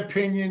 in my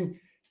opinion,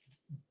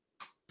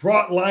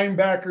 brought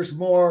linebackers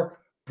more,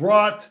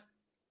 brought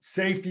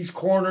safeties,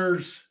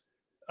 corners,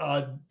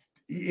 and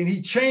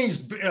he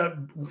changed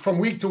from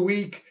week to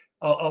week,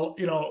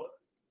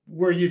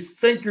 where you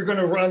think you're going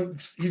to run,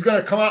 he's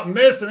going to come out in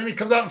this, and then he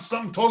comes out in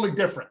something totally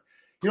different.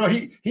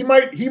 He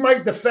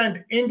might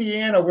defend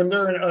Indiana when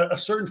they're in a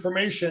certain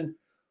formation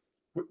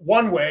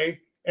one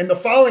way, and the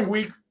following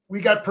week we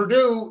got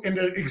Purdue in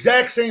the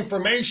exact same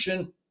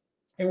formation,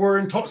 and we're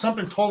in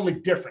something totally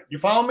different. You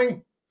follow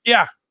me?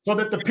 Yeah. So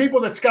that the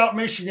people that scout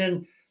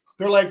Michigan,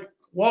 they're like,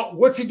 well,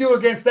 what's he do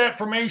against that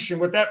formation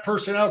with that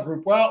personnel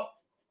group? Well,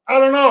 I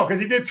don't know,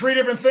 because he did three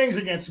different things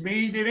against me.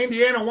 He did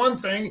Indiana one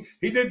thing.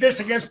 He did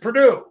this against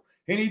Purdue,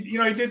 and he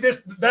did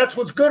this. That's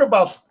what's good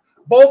about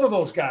both of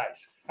those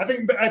guys. I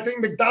think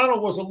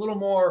McDonald was a little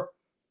more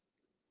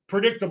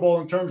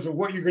predictable in terms of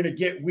what you're going to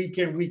get week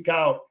in, week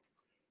out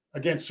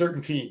against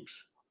certain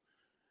teams.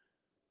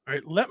 All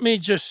right, let me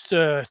just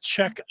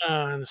check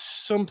on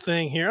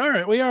something here. All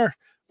right,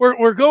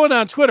 we're going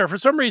on Twitter. For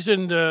some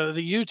reason, the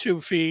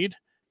YouTube feed,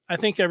 I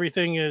think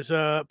everything is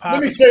popping.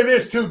 Let me say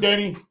this too,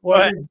 Denny,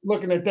 while you're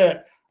looking at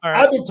that. All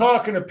right. I've been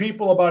talking to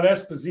people about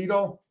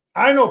Esposito.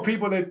 I know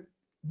people that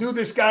do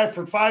this guy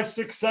for 5,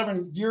 6,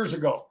 7 years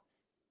ago.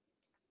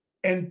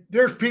 And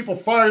there's people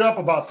fired up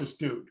about this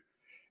dude.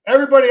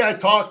 Everybody I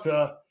talked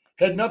to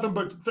had nothing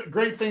but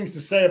great things to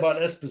say about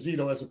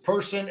Esposito as a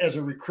person, as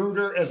a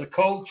recruiter, as a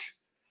coach.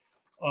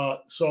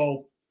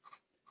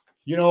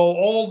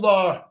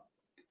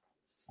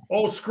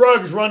 Old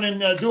Scruggs running,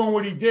 doing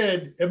what he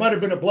did, it might have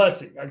been a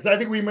blessing. Because I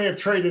think we may have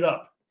traded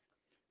up.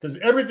 Because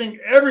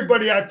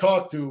everybody I've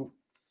talked to,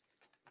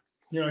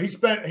 he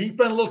spent a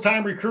little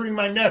time recruiting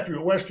my nephew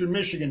at Western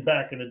Michigan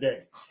back in the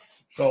day.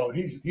 So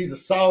he's a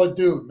solid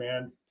dude,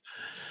 man.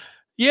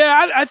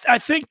 Yeah, I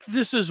think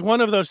this is one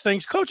of those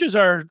things. Coaches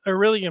are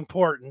really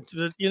important.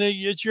 That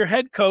it's your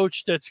head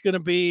coach that's going to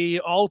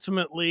be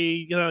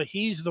ultimately,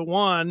 he's the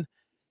one.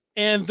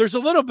 And there's a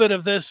little bit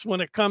of this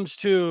when it comes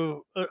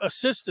to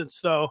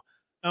assistants, though.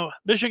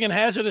 Michigan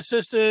has an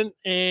assistant,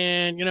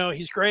 and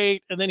he's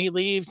great, and then he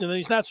leaves, and then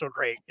he's not so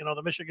great.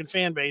 The Michigan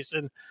fan base,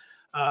 and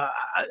I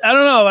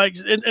don't know,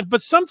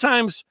 but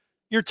sometimes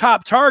your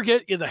top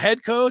target, you're the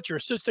head coach or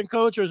assistant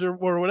coach or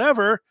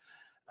whatever.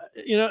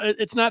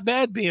 It's not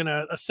bad being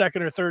a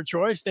second or third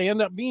choice. They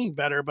end up being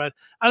better, but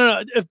I don't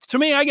know. To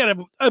me, I'm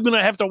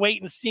gonna have to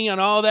wait and see on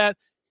all that.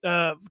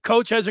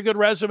 Coach has a good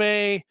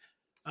resume.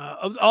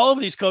 All of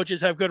these coaches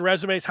have good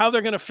resumes. How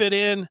they're going to fit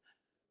in,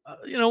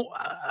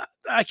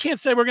 I can't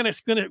say we're going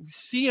to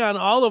see on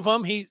all of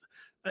them.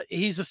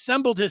 He's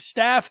assembled his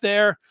staff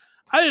there.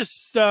 I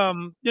just,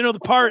 the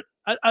part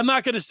I'm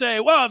not going to say,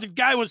 well, the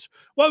guy what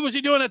was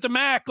he doing at the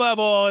MAC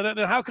level? And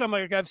how come,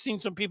 like I've seen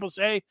some people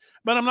say,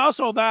 but I'm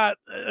also not,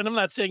 and I'm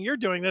not saying you're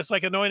doing this,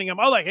 like anointing him.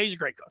 Oh, like, hey, he's a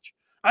great coach.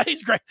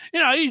 He's great.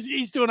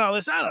 He's doing all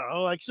this. I don't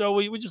know. Like, so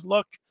we just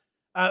look.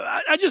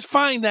 I just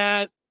find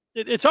that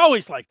it's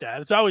always like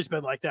that. It's always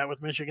been like that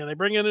with Michigan. They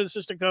bring in an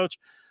assistant coach.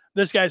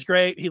 This guy's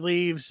great. He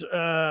leaves.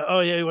 Oh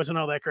yeah, he wasn't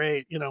all that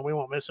great. We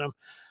won't miss him.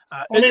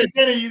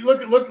 Kenny, you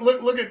look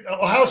at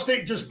Ohio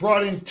State just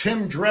brought in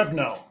Tim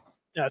Drevno.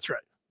 That's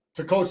right.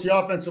 To coach the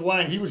offensive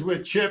line. He was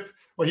with Chip.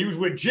 Well, he was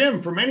with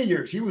Jim for many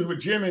years. He was with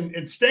Jim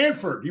in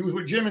Stanford. He was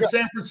with Jim in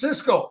San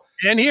Francisco.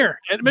 And here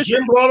at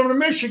Michigan. Jim brought him to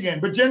Michigan,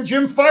 but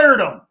Jim fired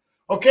him.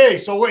 Okay,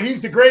 so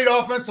he's the great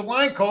offensive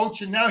line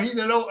coach, and now he's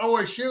at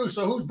OSU.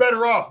 So who's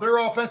better off, their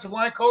offensive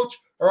line coach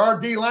or our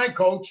D-line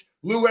coach,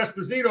 Lou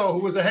Esposito, who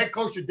was a head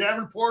coach at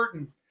Davenport,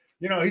 and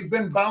he's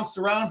been bounced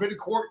around, been in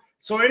court.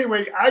 So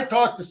anyway, I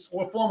talked to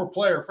a former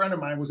player, a friend of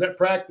mine, was at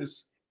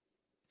practice.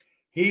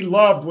 He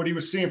loved what he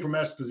was seeing from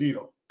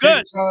Esposito.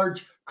 Good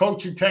charge,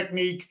 coaching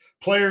technique.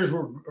 Players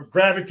were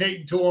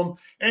gravitating to him.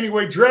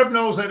 Anyway,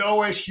 Drevno's at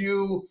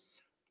OSU.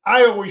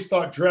 I always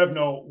thought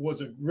Drevno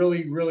was a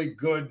really, really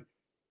good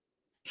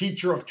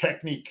teacher of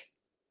technique.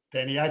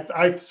 Danny,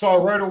 I saw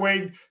right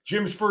away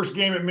Jim's first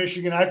game at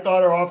Michigan. I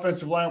thought our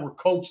offensive line were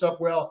coached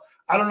up well.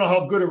 I don't know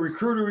how good a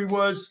recruiter he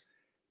was,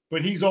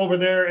 but he's over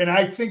there. And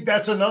I think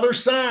that's another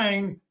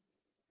sign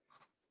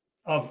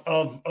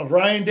of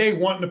Ryan Day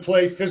wanting to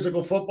play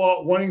physical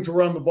football, wanting to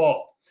run the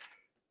ball.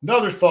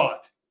 Another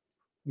thought.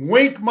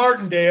 Wink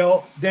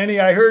Martindale, Danny,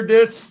 I heard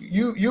this.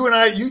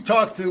 You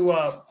talked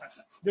to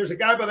there's a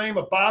guy by the name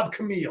of Bob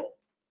Camille,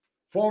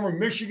 former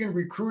Michigan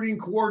recruiting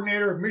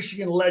coordinator,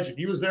 Michigan legend.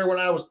 He was there when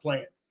I was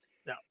playing.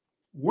 No.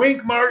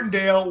 Wink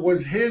Martindale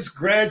was his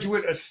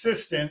graduate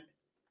assistant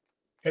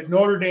at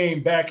Notre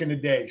Dame back in the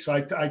day. So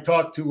I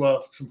talked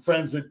to some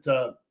friends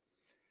that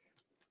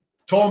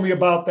told me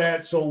about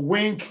that. So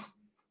Wink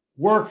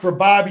worked for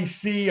Bobby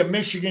C., a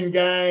Michigan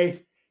guy,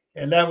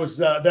 and that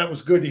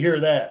was good to hear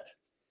that.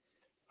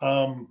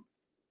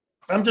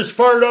 I'm just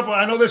fired up.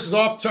 I know this is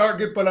off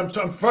target, but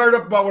I'm fired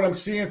up about what I'm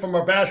seeing from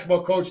our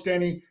basketball coach,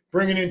 Denny,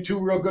 bringing in 2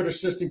 real good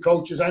assistant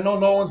coaches. I know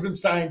no one's been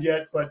signed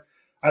yet, but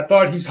I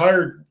thought he's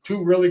hired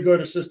 2 really good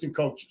assistant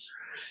coaches.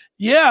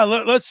 Yeah,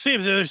 let's see.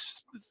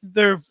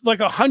 There are like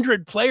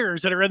 100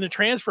 players that are in the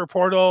transfer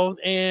portal,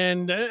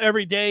 and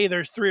every day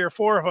there's 3 or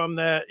 4 of them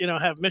that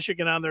have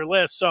Michigan on their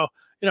list. So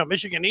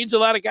Michigan needs a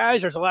lot of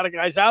guys. There's a lot of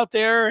guys out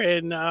there,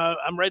 and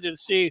I'm ready to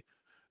see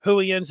who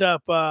he ends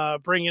up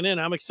bringing in.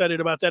 I'm excited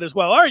about that as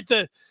well. All right,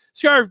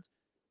 Scar,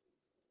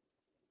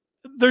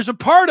 there's a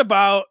part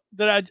about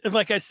that,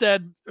 like I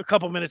said a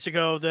couple minutes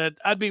ago, that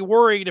I'd be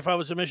worried if I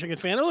was a Michigan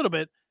fan a little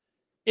bit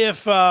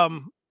if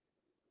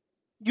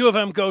U of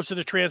M goes to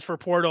the transfer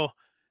portal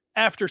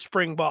after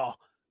spring ball.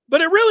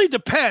 But it really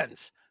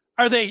depends.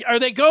 Are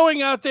they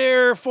going out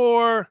there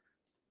for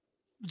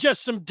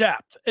just some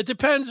depth? It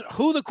depends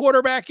who the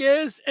quarterback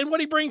is and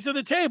what he brings to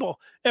the table.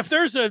 If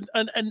there's an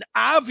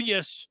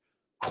obvious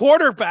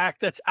quarterback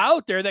that's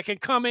out there that can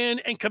come in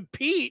and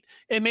compete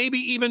and maybe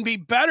even be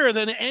better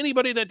than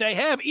anybody that they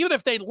have, even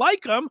if they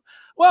like them,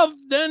 well,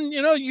 then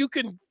you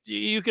can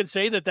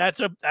say that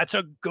that's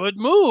a good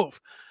move.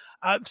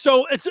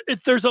 So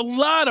there's a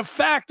lot of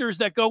factors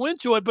that go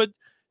into it, but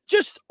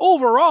just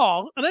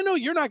overall, and I know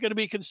you're not going to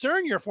be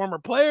concerned. You're a former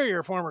player, you're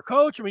a former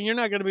coach. I mean, you're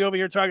not going to be over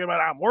here talking about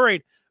I'm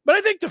worried, but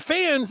I think the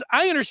fans,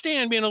 I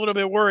understand being a little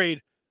bit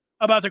worried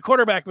about the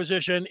quarterback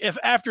position if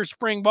after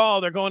spring ball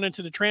they're going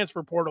into the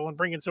transfer portal and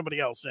bringing somebody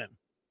else in.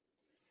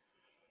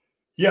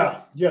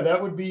 Yeah,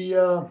 that would be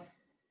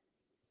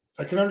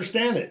I can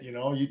understand it.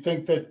 You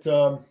think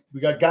that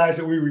we got guys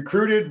that we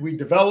recruited, we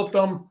developed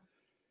them,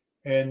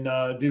 and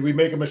did we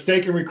make a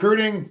mistake in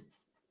recruiting?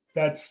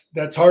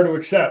 That's hard to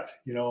accept,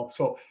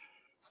 So,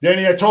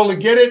 Danny, I totally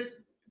get it.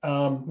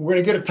 We're going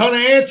to get a ton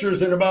of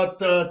answers in about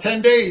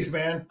 10 days,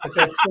 man, at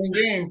that spring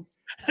game.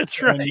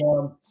 That's right.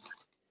 And,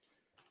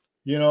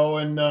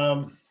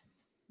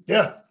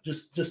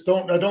 just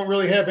don't. I don't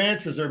really have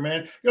answers there,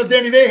 man.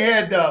 Danny, they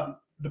had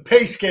the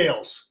pay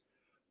scales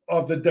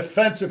of the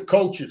defensive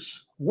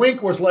coaches.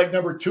 Wink was like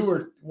number 2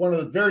 or one of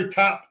the very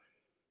top,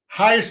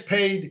 highest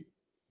paid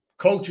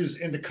coaches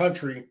in the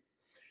country.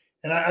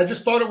 And I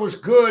just thought it was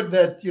good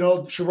that,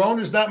 Sharon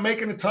is not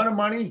making a ton of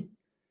money,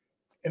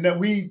 and that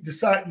we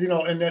decide,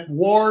 and that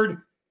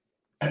Ward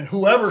and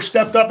whoever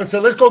stepped up and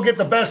said, let's go get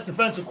the best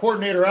defensive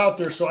coordinator out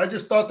there. So I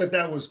just thought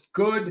that was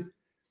good,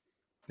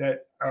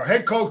 that our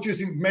head coach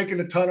isn't making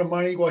a ton of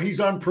money. Well, he's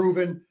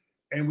unproven,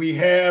 and we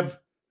have,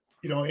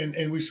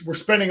 and we're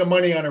spending the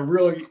money on a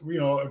really,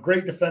 a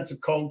great defensive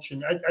coach.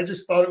 And I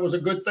just thought it was a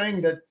good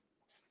thing that,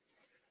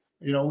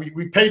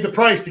 we paid the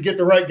price to get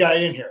the right guy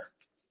in here.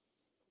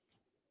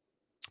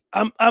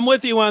 I'm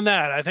with you on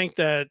that. I think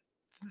that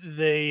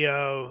they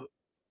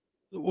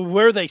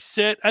where they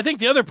sit. I think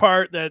the other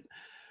part that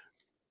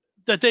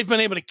they've been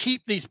able to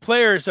keep these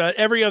players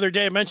every other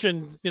day. I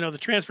mentioned the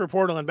transfer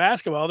portal in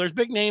basketball. There's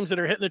big names that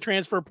are hitting the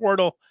transfer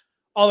portal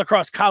all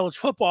across college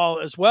football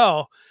as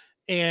well,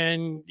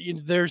 and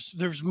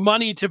there's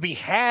money to be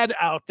had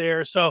out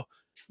there. So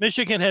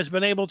Michigan has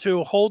been able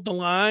to hold the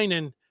line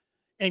and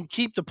and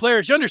keep the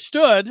players. You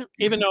understood,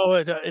 even though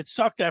it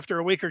sucked after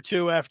a week or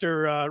two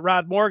after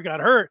Rod Moore got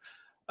hurt.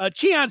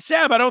 Keon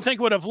Sabb, I don't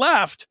think would have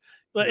left.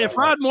 If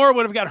Rod Moore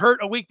would have got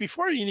hurt a week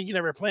before, you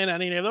never plan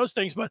on any of those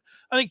things. But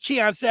I think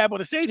Keon Sabb would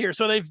have stayed here.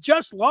 So they've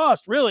just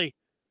lost, really,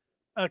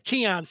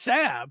 Keon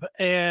Sabb.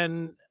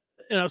 And,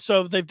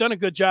 so they've done a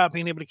good job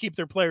being able to keep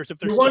their players. If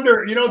they're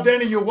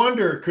Denny, you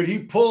wonder, could he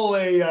pull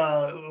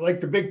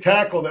like the big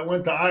tackle that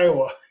went to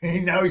Iowa?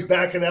 Now he's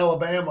back in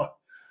Alabama.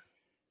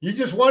 You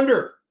just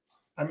wonder.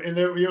 I mean,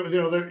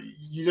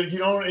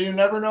 you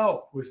never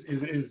know.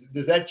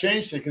 Does that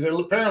change things? Because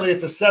apparently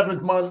it's a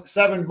 7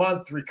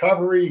 month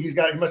recovery. He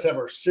must have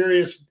a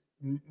serious,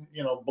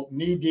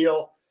 knee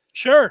deal.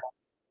 Sure,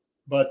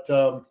 but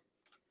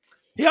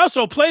he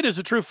also played as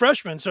a true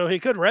freshman, so he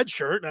could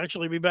redshirt and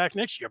actually be back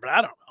next year. But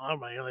I don't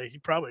know. I mean, he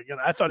probably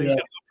gonna. I thought he was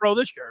going to go pro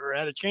this year or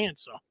had a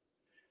chance. So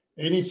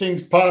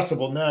anything's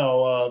possible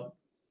now.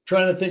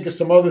 Trying to think of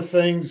some other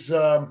things.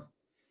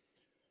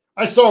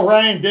 I saw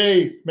Ryan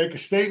Day make a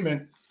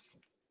statement.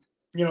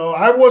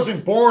 I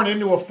wasn't born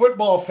into a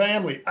football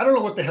family. I don't know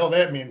what the hell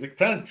that means.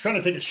 Trying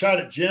to take a shot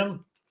at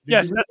Jim.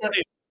 Yes,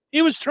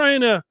 he was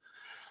trying to.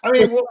 I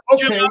mean,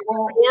 okay.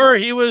 Or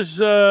he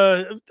was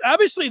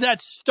obviously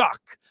that stuck.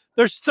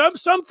 There's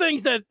some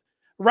things that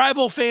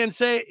rival fans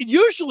say.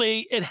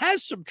 Usually, it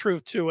has some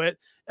truth to it,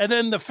 and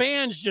then the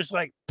fans just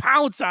like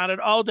pounce on it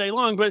all day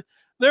long. But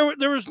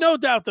there was no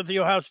doubt that the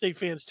Ohio State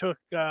fans took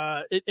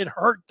it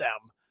hurt them.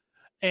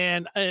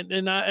 And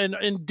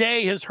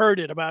Day has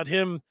heard it about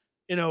him,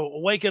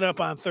 waking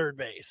up on third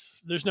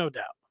base. There's no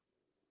doubt.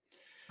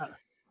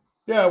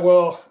 Yeah,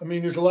 well, I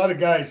mean, there's a lot of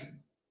guys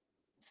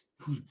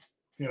who,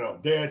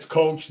 dad's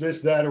coach,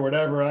 this, that, or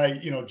whatever.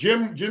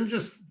 Jim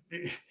just,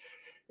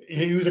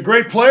 he was a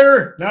great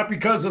player, not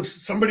because of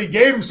somebody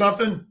gave him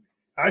something.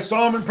 I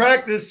saw him in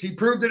practice. He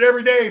proved it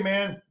every day,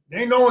 man.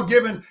 Ain't no one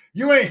giving.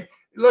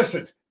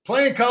 Listen,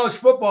 playing college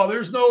football,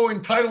 there's no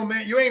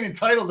entitlement. You ain't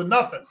entitled to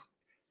nothing.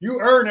 You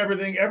earn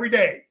everything every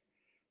day.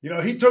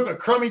 He took a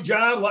crummy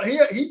job.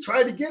 He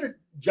tried to get a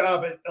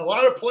job at a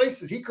lot of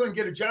places. He couldn't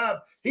get a job.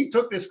 He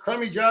took this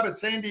crummy job at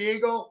San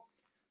Diego.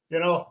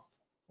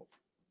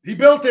 He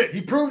built it.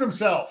 He proved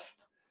himself.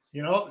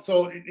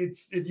 So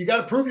you got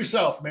to prove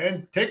yourself,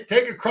 man. Take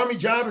a crummy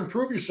job and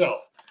prove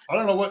yourself. I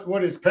don't know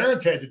what his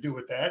parents had to do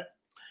with that,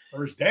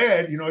 or his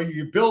dad.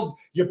 You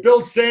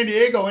build San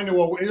Diego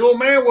into his old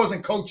man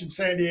wasn't coaching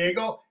San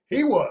Diego.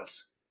 He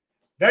was.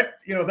 That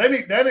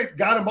it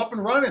got him up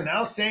and running.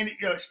 Now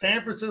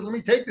Stanford says, "Let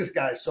me take this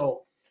guy."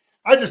 So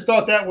I just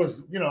thought that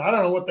was, I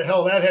don't know what the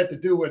hell that had to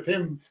do with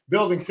him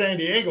building San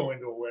Diego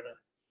into a winner.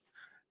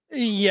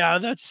 Yeah,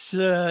 that's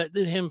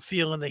him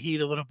feeling the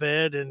heat a little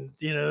bit, and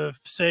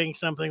saying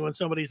something when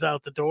somebody's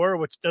out the door,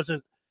 which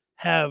doesn't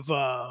have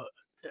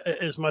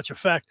as much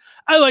effect.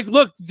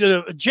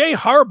 Jay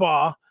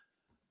Harbaugh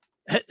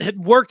had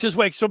worked his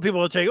way. Some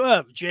people would take,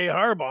 Jay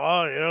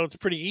Harbaugh, it's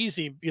pretty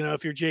easy,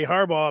 if you're Jay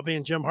Harbaugh,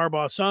 being Jim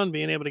Harbaugh's son,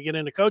 being able to get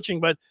into coaching.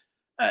 But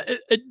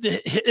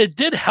it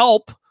did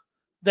help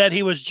that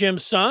he was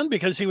Jim's son,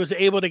 because he was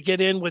able to get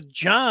in with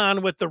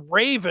John with the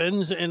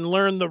Ravens and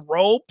learn the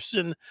ropes.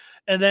 And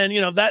then,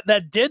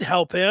 that did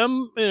help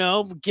him,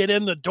 get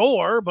in the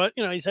door. But,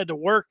 he's had to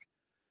work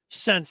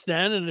since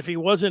then. And if he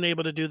wasn't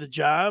able to do the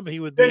job, he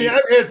would be.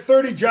 I've had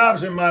 30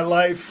 jobs in my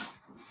life.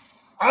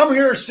 I'm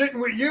here sitting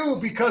with you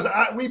because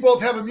we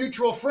both have a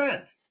mutual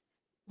friend.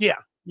 Yeah.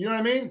 You know what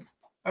I mean?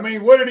 I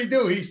mean, what did he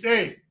do? He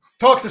said,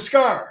 talk to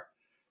Scar.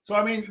 So,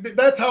 I mean,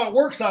 that's how it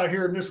works out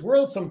here in this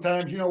world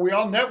sometimes. We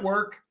all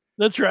network.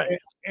 That's right.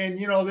 And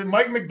then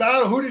Mike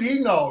McDonald, who did he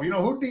know?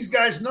 Who did these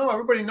guys know?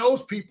 Everybody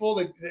knows people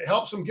that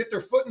helps them get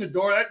their foot in the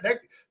door.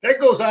 That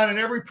goes on in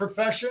every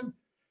profession.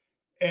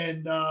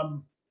 And,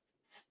 I'm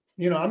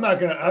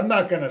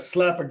not gonna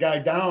slap a guy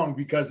down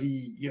because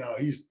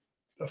he's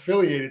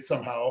affiliated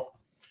somehow.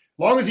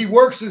 Long as he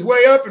works his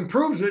way up and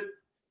proves it.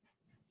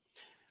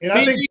 And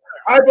I think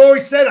I've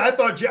always said I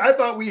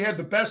thought we had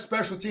the best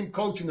special team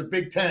coach in the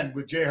Big Ten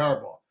with Jay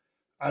Harbaugh.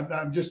 I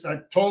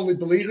totally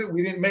believe it.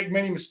 We didn't make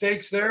many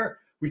mistakes there.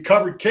 We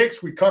covered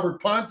kicks, we covered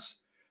punts,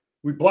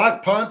 we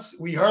blocked punts.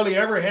 We hardly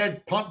ever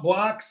had punts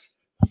blocked.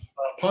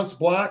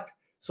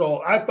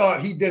 So I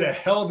thought he did a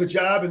hell of a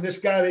job. And this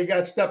guy that he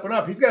got stepping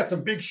up, he's got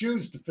some big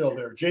shoes to fill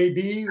there.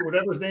 JB,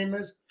 whatever his name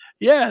is.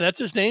 Yeah, that's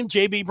his name,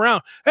 JB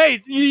Brown.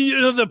 Hey,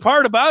 the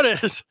part about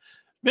it is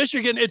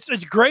Michigan,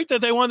 it's great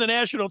that they won the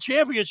national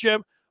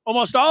championship.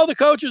 Almost all the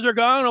coaches are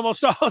gone.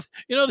 Almost all,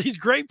 these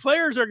great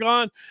players are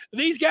gone.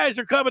 These guys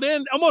are coming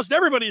in. Almost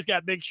everybody's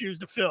got big shoes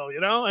to fill,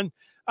 and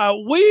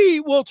we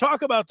will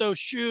talk about those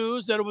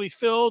shoes that will be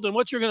filled and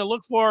what you're going to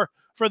look for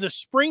the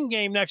spring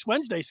game next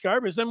Wednesday,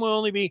 Scar, because then we'll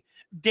only be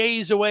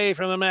days away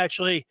from them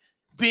actually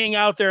being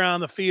out there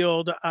on the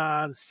field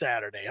on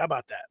Saturday. How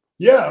about that?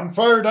 Yeah, I'm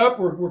fired up.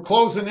 We're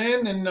closing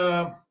in,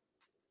 and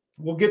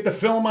we'll get the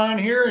film on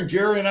here, and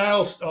Jerry and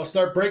I'll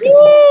start breaking.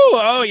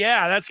 Oh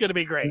yeah, that's going to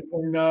be great.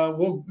 And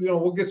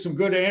we'll get some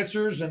good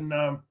answers, and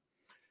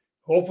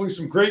hopefully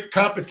some great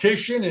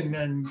competition,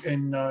 and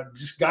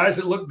just guys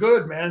that look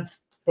good, man.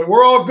 But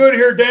we're all good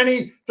here,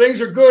 Denny. Things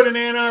are good in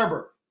Ann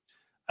Arbor.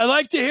 I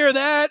like to hear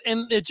that,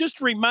 and it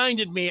just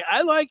reminded me.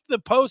 I like the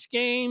post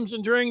games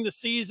and during the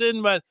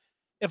season, but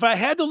if I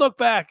had to look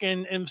back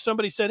and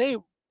somebody said, "Hey,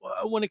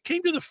 when it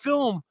came to the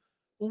film,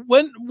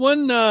 when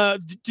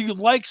do you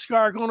like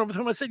Scar going over the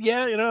film?" I said,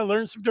 "Yeah, I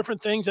learned some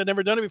different things. I'd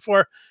never done it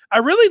before." I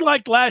really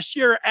liked last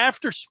year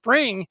after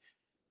spring.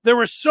 There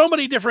were so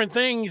many different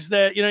things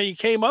that you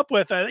came up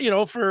with, for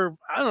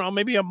I don't know,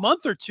 maybe a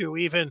month or two,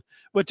 even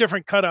with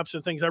different cut ups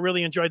and things. I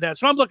really enjoyed that,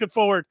 so I'm looking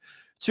forward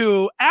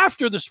to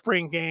after the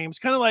spring games,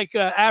 kind of like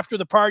after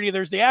the party.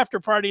 There's the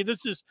after party.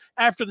 This is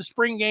after the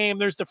spring game.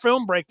 There's the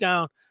film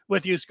breakdown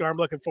with you, Scar. I'm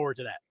looking forward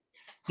to that.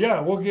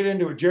 Yeah, we'll get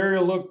into it. Jerry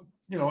will look,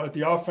 at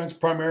the offense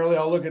primarily.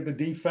 I'll look at the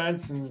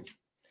defense and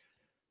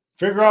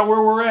figure out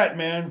where we're at,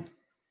 man.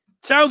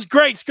 Sounds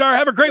great, Scar.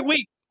 Have a great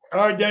week. All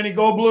right, Danny,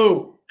 go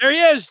blue. There he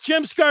is,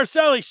 Jim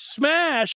Scarcelli. Smash.